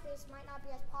MySpace might not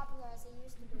be as popular as it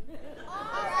used to be.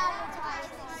 Our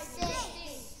advertising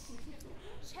stinks.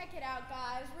 Check it out,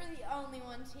 guys. We're the only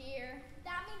ones here.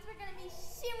 That means we're gonna be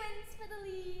shoo-ins for the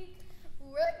league.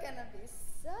 We're gonna be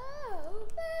so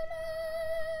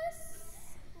famous.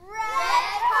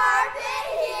 Red carpet,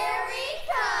 here we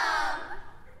come.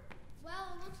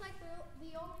 Well, it looks like we're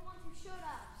the only ones who showed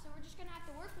up, so we're just gonna have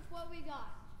to work with what we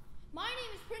got. My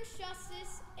name is Prince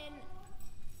Justice, and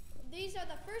these are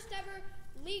the first ever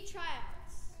league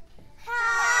tryouts.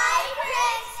 Hi,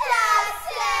 Prince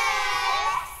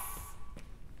Justice.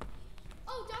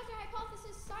 Oh, Dr.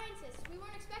 Hypothesis Scientist, we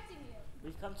weren't expecting you.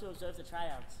 We've come to observe the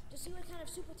tryouts. To see what kind of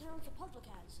super talents the public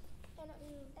has. And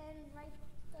write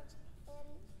and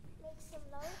make some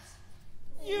notes.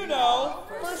 You know,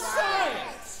 for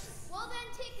science. Well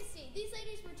then, take a seat. These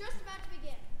ladies were just about to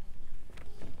begin.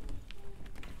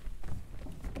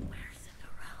 Where's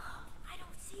Cinderella? I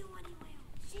don't see you anywhere.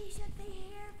 She should be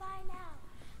here by now.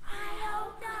 I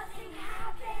hope nothing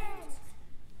happens.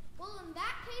 Well, in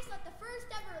that case, let the first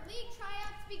ever league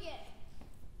tryouts begin.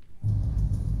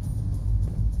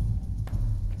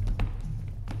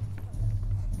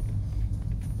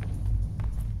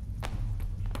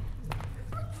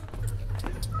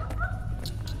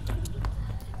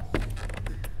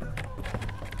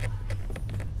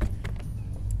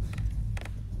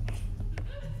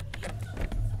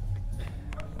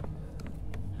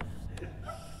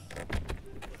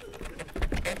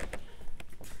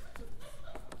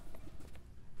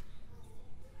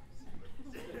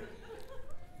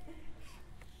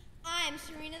 I'm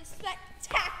Serena the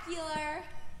Spectacular.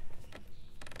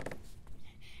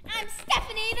 I'm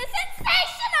Stephanie the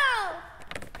Sensational.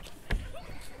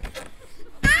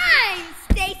 I'm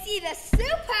Stacy the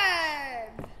Superb.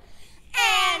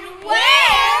 And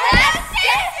we're the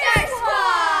Sister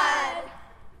Squad.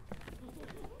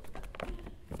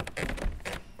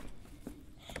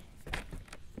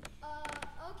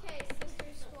 Okay, Sister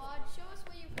Squad, show us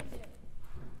what you can do.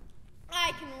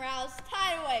 I can rouse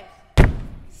tidal waves.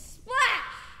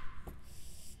 Splash!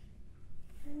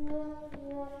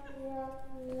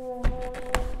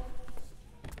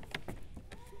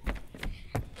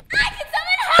 I can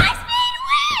summon high-speed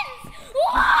winds!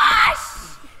 Wash!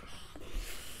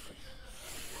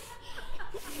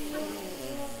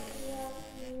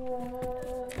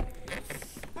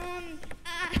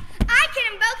 I can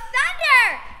invoke thunder!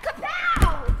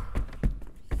 Kapow!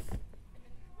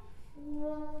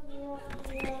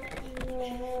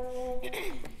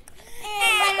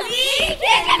 And we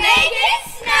can make it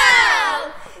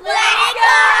snow! Let it go!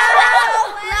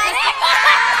 Let it go!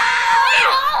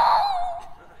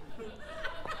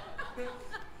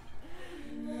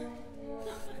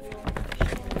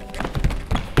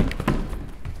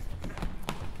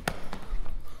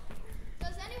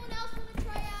 Does anyone else want to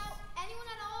try out? Anyone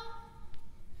at all?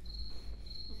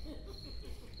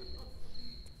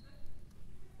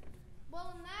 Well,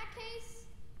 in that case,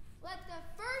 let the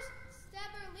first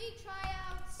ever league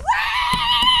tryouts.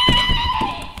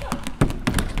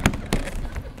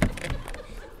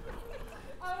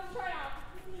 I want to try out.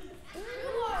 Who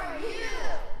are you?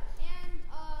 And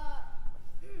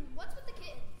what's with the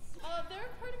kittens?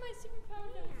 They're part of my superpower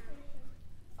demonstration.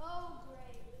 Oh,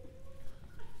 great.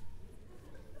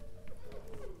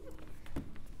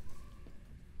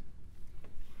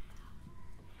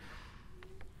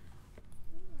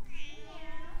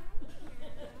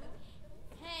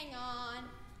 Hang on.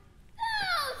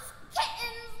 Those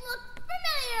kittens look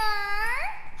familiar.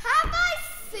 Have I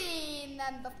seen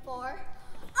them before?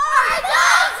 Are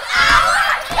those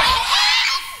our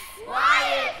kittens?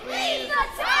 Quiet, please. The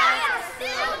trials are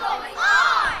still going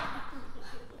on.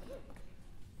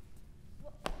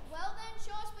 Well then,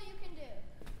 show us what you can do.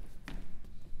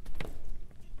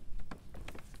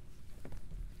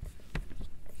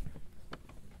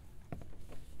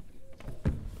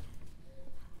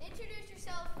 Introduce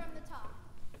yourself from the top.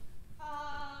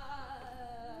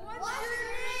 What's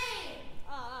your name?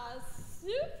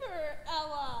 Super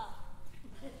Ella.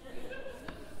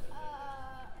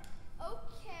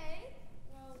 Okay.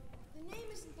 Well, the name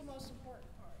isn't the most important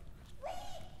part.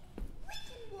 We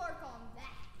can work on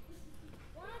that.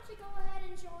 Why don't you go ahead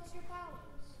and show us your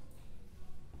powers?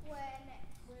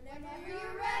 Whenever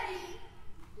you're ready.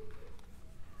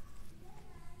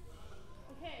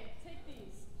 Okay, take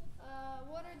these.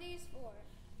 What are these for?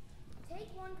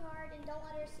 Take one card and don't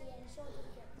let her see it and show it to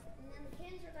the kids. And then the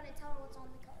kids are going to tell her what's on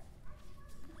the card.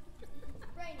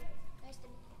 Rainy. Nice to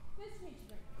meet you. Nice to meet you,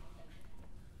 Rick.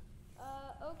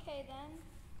 Okay then.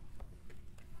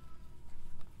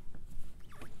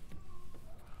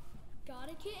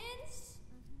 kittens?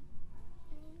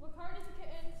 What card is the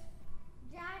kittens?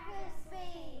 Jack of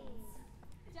spades.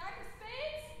 Jack of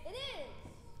spades? It is.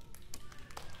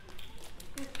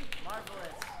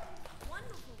 Marvelous.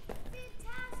 Wonderful.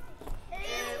 Fantastic.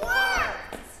 It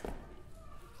worked!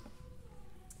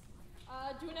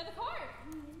 Do another card.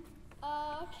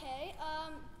 Okay.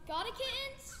 Got it,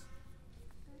 kittens?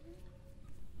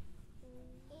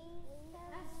 Ace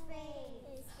of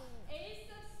spades. Ace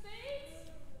of spades?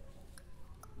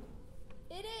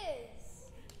 It is.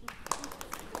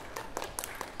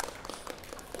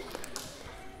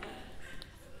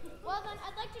 Well then,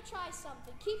 I'd like to try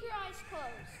something. Keep your eyes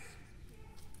closed.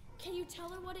 Can you tell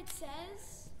her what it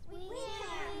says? We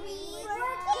can't read.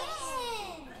 We're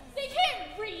kittens. They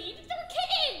can't read. They're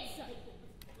kittens.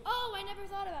 Oh, I never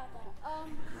thought about that.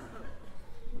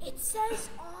 It says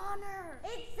honor.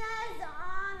 It says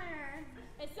honor.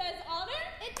 It says honor?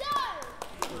 It does.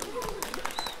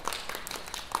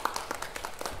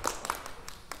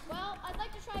 Well, I'd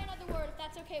like to try another word if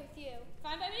that's okay with you.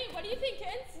 Fine by me. What do you think,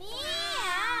 kittens?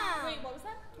 Meow. Wait, what was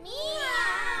that?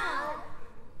 Meow.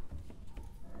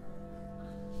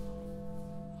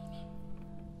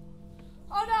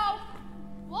 Oh no!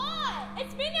 What?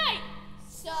 It's midnight!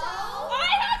 So? I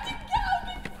have to go!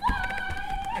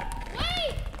 Goodbye!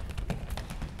 Wait!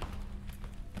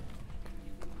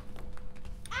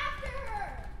 After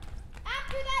her!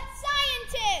 After that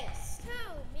scientist! Who,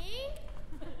 me?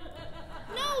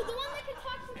 No, the one that can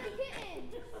talk to the kitten!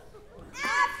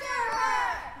 After her.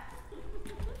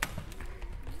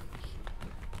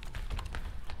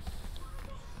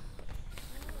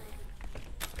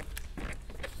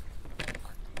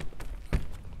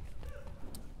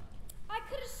 I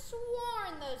could have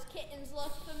sworn those kittens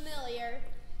looked familiar.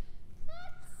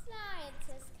 That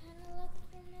scientist kind of looked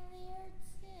familiar,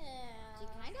 too. She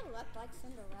kind of looked like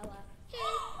Cinderella.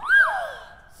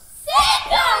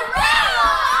 Cinderella!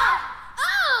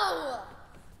 Oh!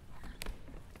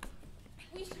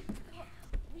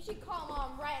 We should call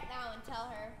Mom right now and tell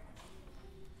her.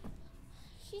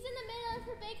 She's in the middle of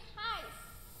her big heist.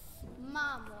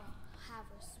 Mom will have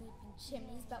her sweeping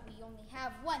chimneys, but we only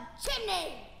have one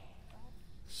chimney.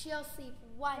 She'll sweep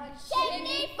one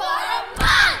chimney for a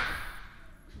month.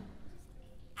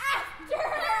 After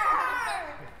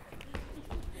her!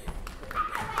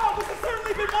 Oh, this has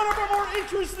certainly been one of our more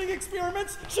interesting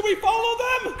experiments. Should we follow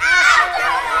them?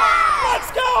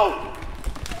 Let's go!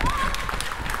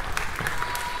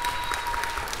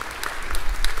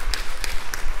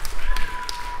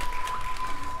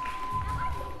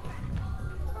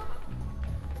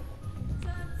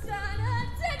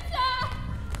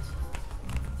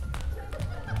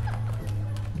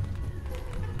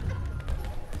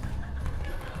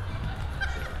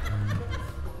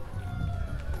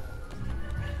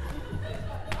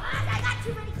 I got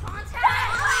too many contacts.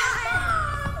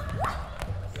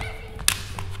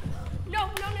 No.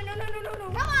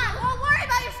 Come on, we'll worry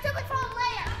about your stupid phone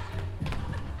later.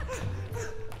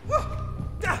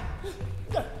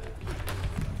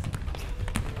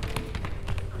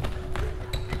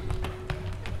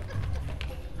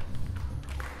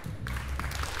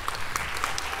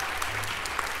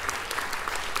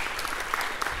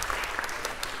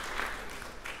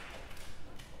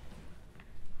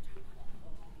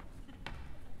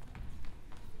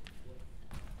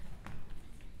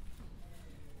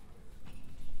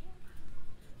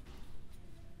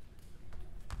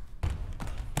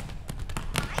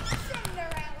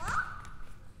 Cinderella.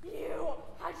 You!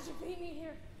 How did you beat me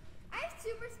here? I have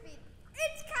super speed.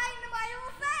 It's kind of my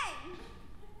whole thing.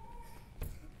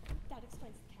 That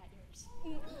explains the cat ears.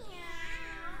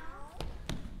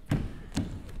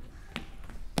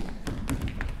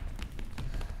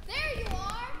 There you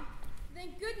are.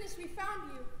 Thank goodness we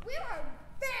found you. We were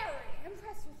very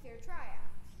impressed with your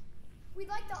tryouts. We'd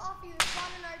like to offer you a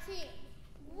spot on our team.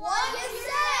 What do you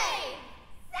say?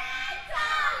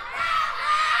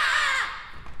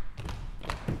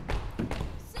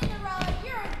 Cinderella,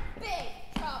 you're in big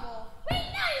trouble. We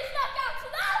know you snuck out to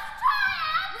those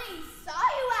tryouts! We saw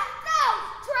you at those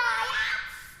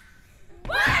tryouts!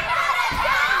 We're gonna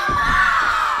go home!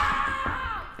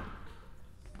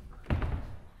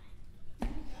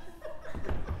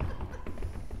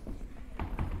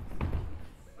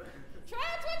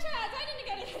 Tryouts, what tryouts? I didn't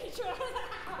get any tryouts.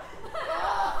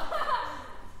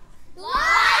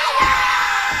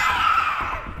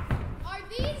 Are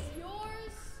these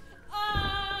yours?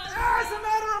 As a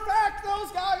matter of fact,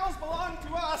 those goggles belong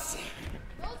to us.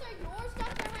 Those are yours,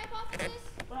 Dr. Hypothesis?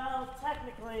 Well,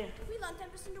 technically. We lent them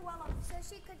to Cinderella so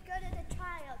she could go to the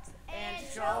tryouts And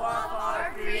show off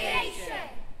our creation.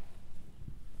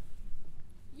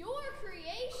 Your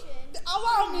creation?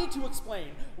 Allow me to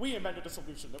explain. We invented a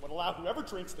solution that would allow whoever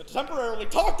drinks it to temporarily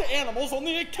talk to animals,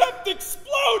 only it kept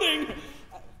exploding.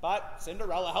 But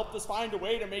Cinderella helped us find a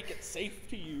way to make it safe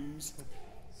to use.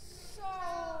 So,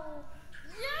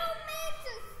 you mean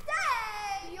to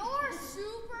say your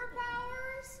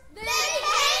superpowers? They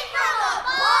came from a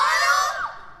bottle?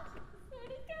 So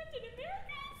did Captain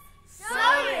America's? So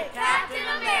did Captain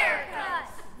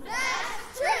America's.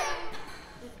 That's true.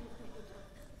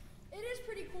 It is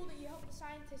pretty cool that you helped the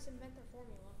scientists invent their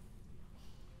formula.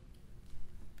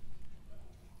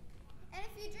 And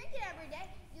if you drink it every day,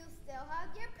 you'll still have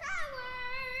your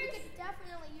powers. We could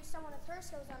definitely use someone with her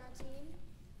skills on our team.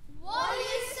 What do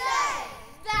you say?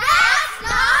 That's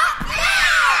not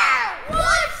fair!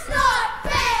 What's not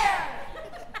fair?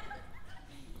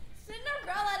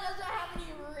 Cinderella doesn't have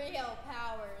any real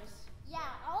powers. Yeah,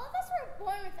 all of us were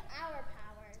born with our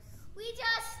powers. We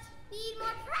just need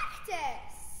more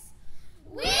practice.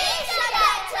 We should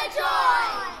get to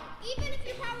join! Even if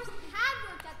your powers had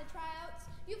worked at the tryouts,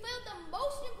 you failed the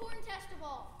most important test of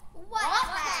all. What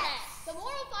test? The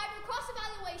moral fiber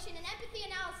cross-evaluation and empathy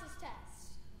analysis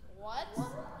test. What?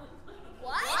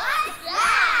 What's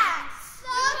that?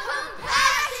 The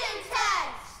compassion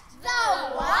test! The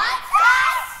what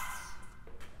test?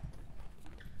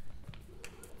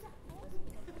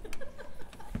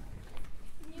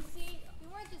 You see, we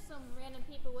weren't just some random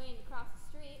people waiting to cross the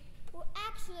street. We're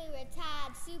actually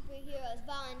retired superheroes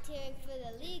volunteering for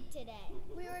the league today.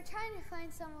 We were trying to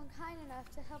find someone kind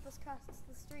enough to help us cross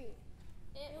the street.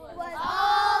 It was All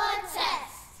a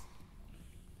test.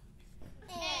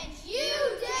 And you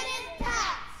didn't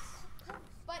pass.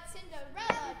 But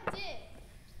Cinderella did.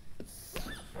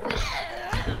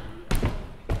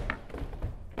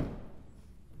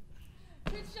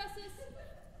 Prince Justice,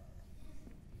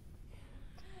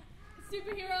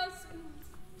 superheroes,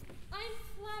 I'm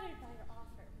flattered by your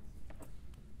offer.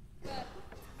 But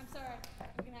I'm sorry,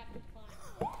 you're gonna have to decline.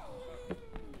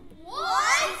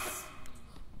 What?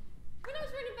 When I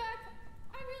was running back,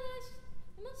 I realized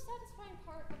the most satisfying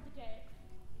part of the day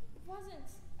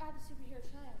wasn't at the superhero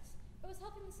tryouts. It was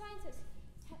helping the scientists.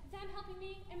 Them helping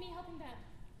me and me helping them.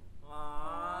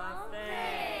 Aw,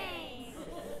 thanks.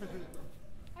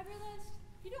 I realized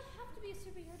you don't have to be a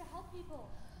superhero to help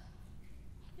people.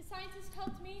 The scientists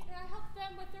helped me and I helped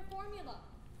them with their formula.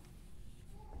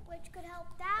 Which could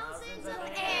help thousands Thousands of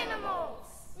of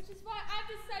animals. Which is why I've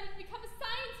decided to become a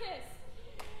scientist.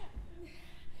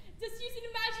 Just using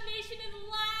imagination in the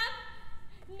lab.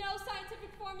 No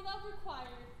scientific formula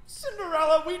required.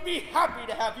 Cinderella, we'd be happy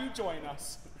to have you join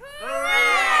us.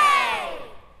 Hooray!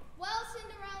 Well,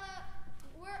 Cinderella,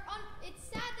 it's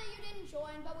sad that you didn't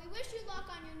join, but we wish you luck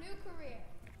on your new career.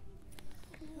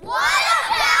 What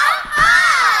about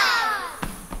us?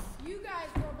 You guys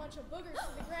were a bunch of boogers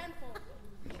to the grand folk.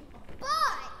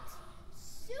 But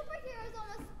superheroes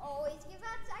almost always give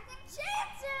out second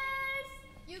chances.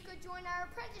 You could join our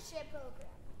apprenticeship program.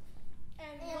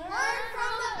 And learn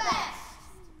from the best.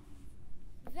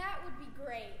 That would be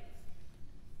great.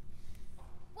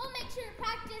 We'll make sure to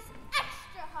practice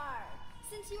extra hard,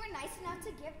 since you were nice enough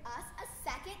to give us a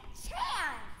second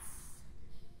chance.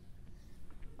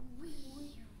 We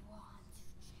want to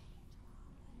change.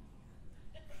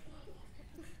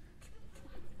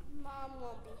 Mom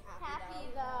won't be Happy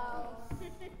though.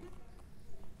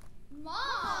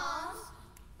 Mom?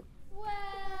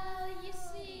 Well, you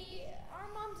see, our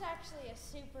mom's actually a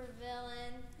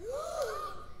supervillain.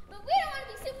 But we don't want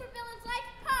to be supervillains like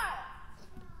her.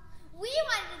 We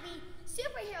wanted to be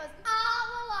superheroes all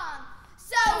along,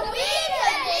 so we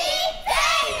could be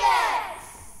famous.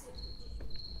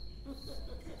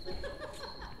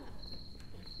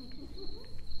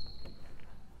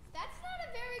 That's not a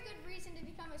very good reason to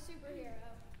become a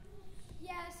superhero.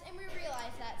 Yes, and we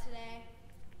realize that today.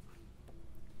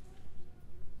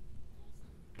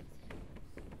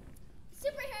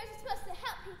 Superheroes are supposed to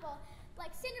help people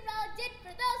like Cinderella did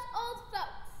for those old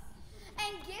folks.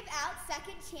 And give out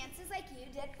second chances like you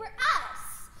did for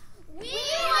us. We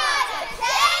want to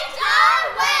change our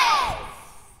ways!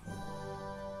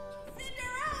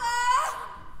 Cinderella!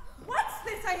 What's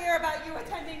this I hear about you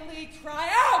attending league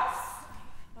tryouts?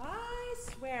 I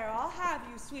swear I'll have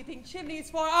you sweeping chimneys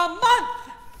for a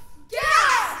month!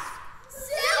 Gasp!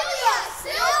 Sylvia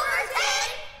Silverton!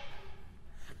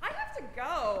 I have to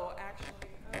go, actually.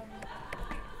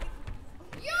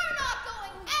 You're not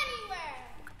going anywhere!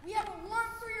 We have a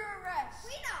warrant for your arrest.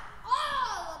 We know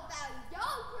all about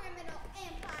your criminal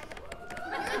empire.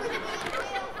 You're going to be in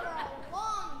jail for a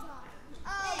long time.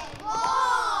 A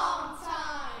long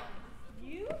time.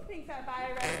 You think that by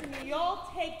arresting me, you'll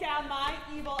take down my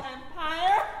evil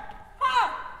empire? Ha!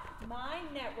 My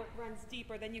network runs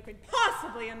deeper than you could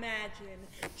possibly imagine.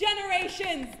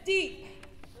 Generations deep.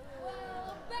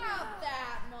 Well, about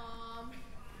that, Mom.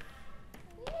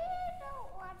 We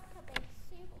don't want to be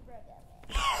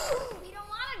supervillains. We don't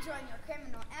want to join your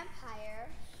criminal empire.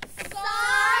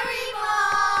 Sorry,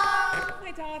 Mom!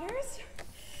 My daughters?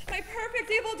 My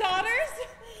perfect evil daughters?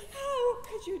 How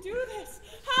could you do this?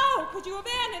 How could you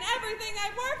abandon everything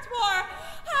I've worked for?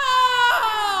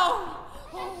 How?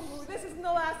 Oh, this isn't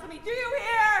the last of me. Do you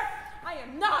hear? I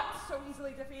am not so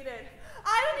easily defeated.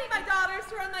 I don't need my daughters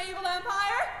to run my evil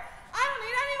empire. I don't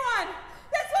need anyone.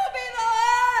 This will be the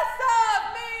last of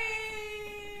me.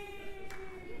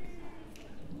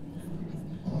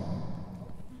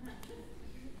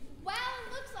 Well,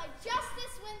 it looks like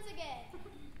justice wins again.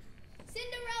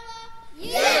 Cinderella,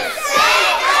 You say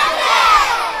nothing!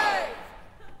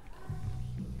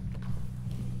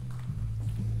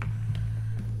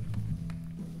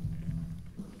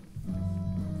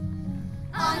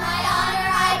 On my honor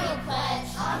I do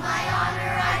pledge. On my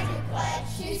honor I do pledge.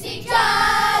 To seek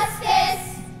justice.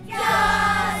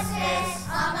 Justice.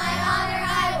 On my honor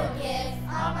I will give.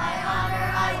 On my honor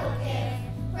I will give.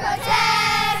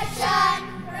 Protection.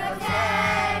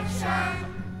 Protection.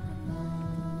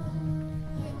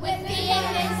 With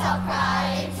vehemence I'll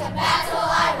cry. Into battle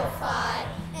I will fight.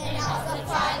 And I'll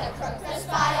supply the crooks. The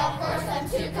spy I'll force them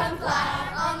to comply.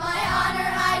 On my honor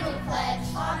I do pledge.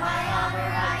 On my honor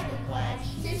I do pledge.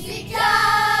 To seek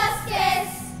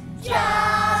justice.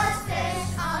 Justice.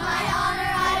 On my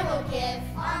honor I will give.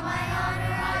 On my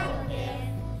honor I will give.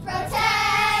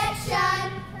 Protection.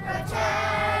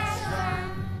 Protection.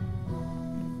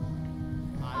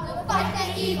 I will fight the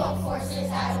evil forces.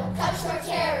 I will cut short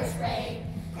terror's reign.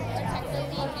 Protect the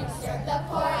weak and serve the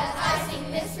poor as I sing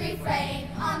this refrain.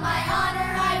 On my honor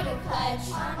I do pledge.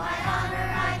 On my honor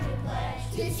I do pledge.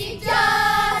 To seek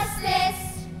justice.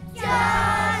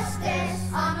 Justice.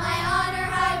 On my honor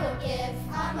I will give.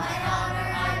 On my honor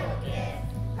I will give.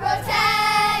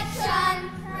 Protection.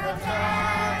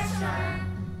 Protection.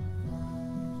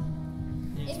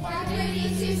 It's my duty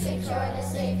to secure the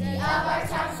safety of our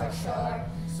town for sure.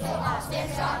 So I'll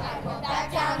stand strong, I won't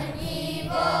back down, and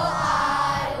evil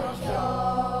I will cure.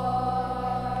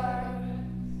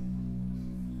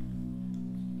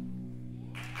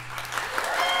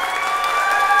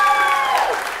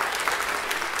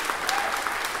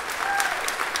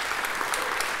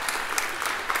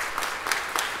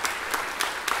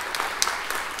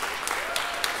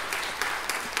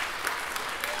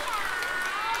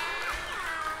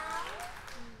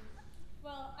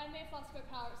 Well, I may have lost my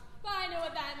powers, but I know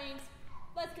what that means.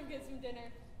 Let's come get some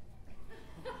dinner.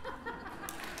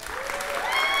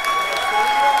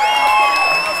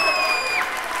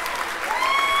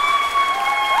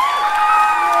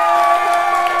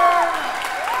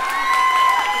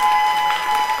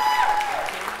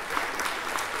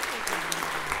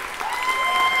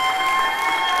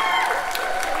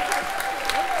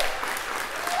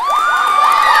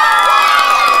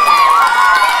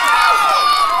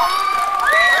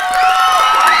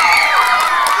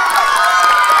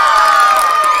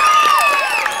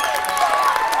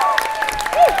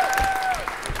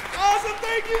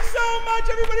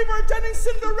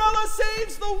 Cinderella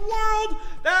Saves the World.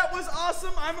 That was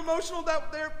awesome. I'm emotional.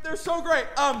 They're so great.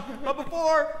 But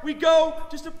before we go,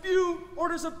 just a few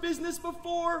orders of business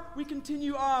before we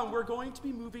continue on. We're going to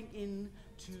be moving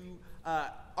into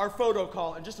our photo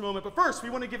call in just a moment. But first,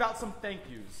 we want to give out some thank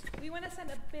yous. We want to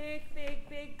send a big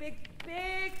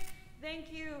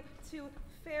thank you to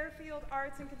Fairfield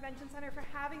Arts and Convention Center for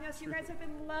having us. You guys have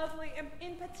been lovely, and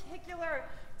in particular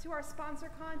to our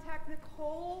sponsor contact,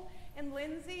 Nicole and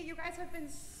Lindsay. You guys have been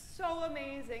so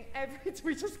amazing.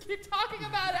 We just keep talking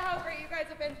about it, how great you guys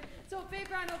have been. So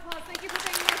big round of applause. Thank you for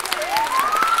being here.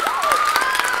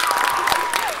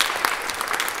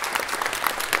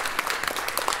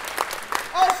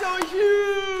 Also, a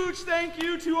huge thank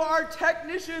you to our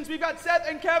technicians. We've got Seth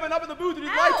and Kevin up in the booth who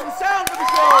did lights and sound for the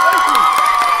show. Thank you.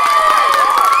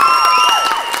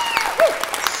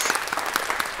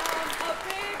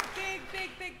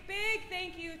 Big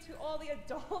thank you to all the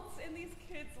adults in these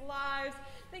kids' lives.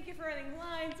 Thank you for running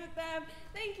lines with them.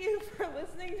 Thank you for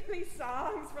listening to these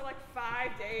songs for like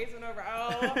 5 days in a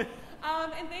row.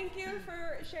 And thank you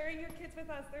for sharing your kids with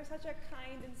us. They're such a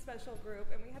kind and special group,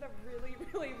 and we had a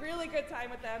really good time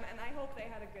with them, and I hope they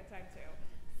had a good time too.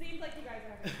 Seems like you guys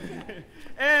are having a good time.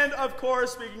 And of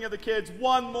course, speaking of the kids,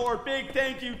 one more big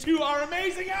thank you to our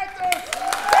amazing actors.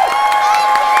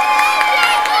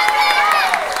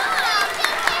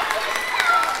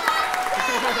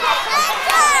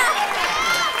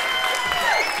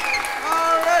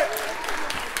 All right.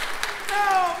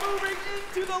 Now, moving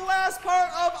into the last part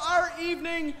of our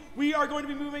evening, we are going to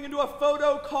be moving into a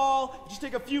photo call. Just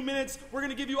take a few minutes. We're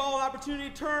going to give you all an opportunity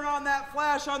to turn on that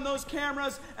flash on those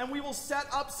cameras, and we will set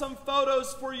up some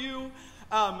photos for you.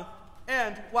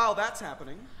 And while that's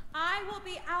happening, I will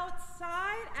be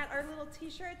outside at our little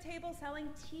t-shirt table selling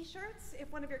t-shirts. If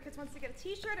one of your kids wants to get a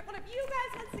t-shirt, if one of you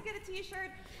guys wants to get a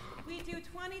t-shirt, we do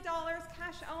 $20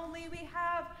 cash only. We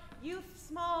have youth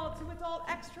small to adult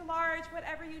extra large,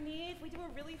 whatever you need. We do a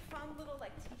really fun little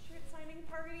like t-shirt signing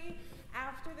party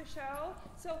after the show.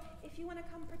 So if you want to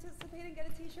come participate and get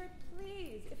a t-shirt,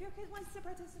 please. If your kid wants to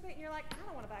participate and you're like, I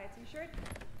don't want to buy a t-shirt,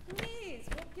 please,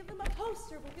 we'll give them a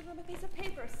poster, we'll give them a piece of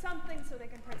paper, something so they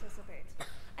can participate.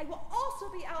 I will also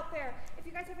be out there if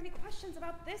you guys have any questions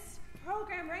about this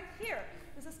program right here.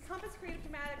 This is Compass Creative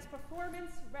Dramatics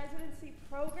Performance Residency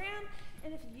Program.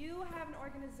 And if you have an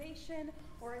organization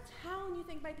or a town you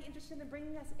think might be interested in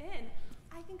bringing us in,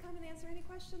 I can come and answer any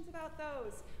questions about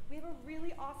those. We have a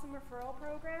really awesome referral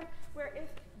program where if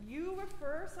you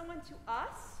refer someone to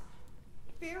us,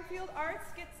 Fairfield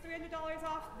Arts gets $300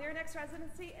 off their next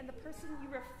residency, and the person you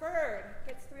referred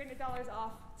gets $300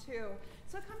 off too.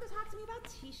 So come to talk to me about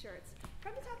t-shirts.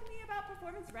 Come to talk to me about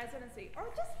performance residency, or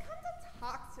just come to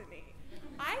talk to me.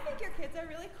 I think your kids are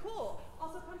really cool.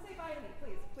 Also, come say bye to me,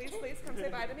 please. Please, please, come say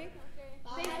bye to me. Okay.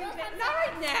 Thank you. Not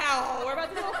right now. We're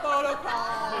about to do a photo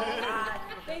call.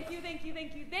 Thank you, thank you,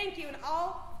 thank you, thank you. And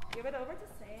I'll give it over to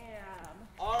Sam.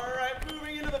 all right,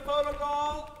 moving into the photo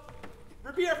call.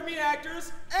 Repeat after me,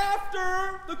 actors.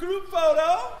 After the group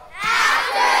photo,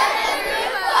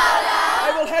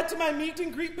 I will head to my meet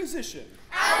and greet position.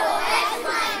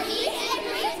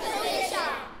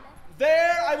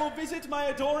 There I will visit my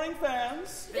adoring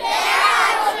fans.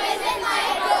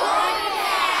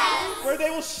 Where they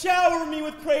will shower me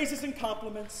with praises and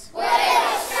compliments.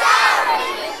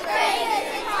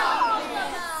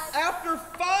 After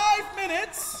 5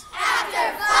 minutes,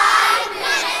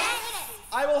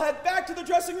 I will head back to the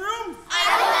dressing room.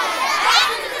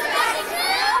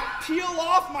 Peel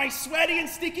off my sweaty and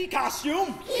sticky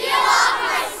costume.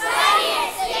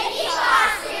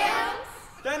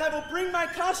 Then I will bring my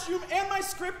costume and my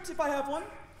script if I have one.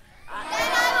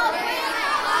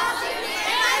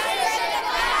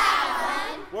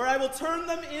 Where I will turn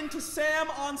them into Sam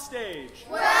on stage.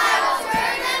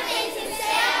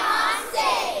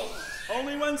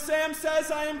 Only when Sam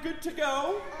says I am good to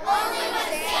go.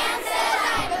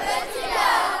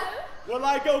 Will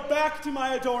I go back to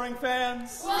my adoring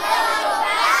fans. And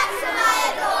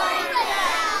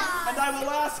I will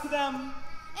ask them.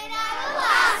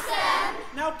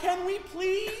 Now can we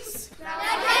please?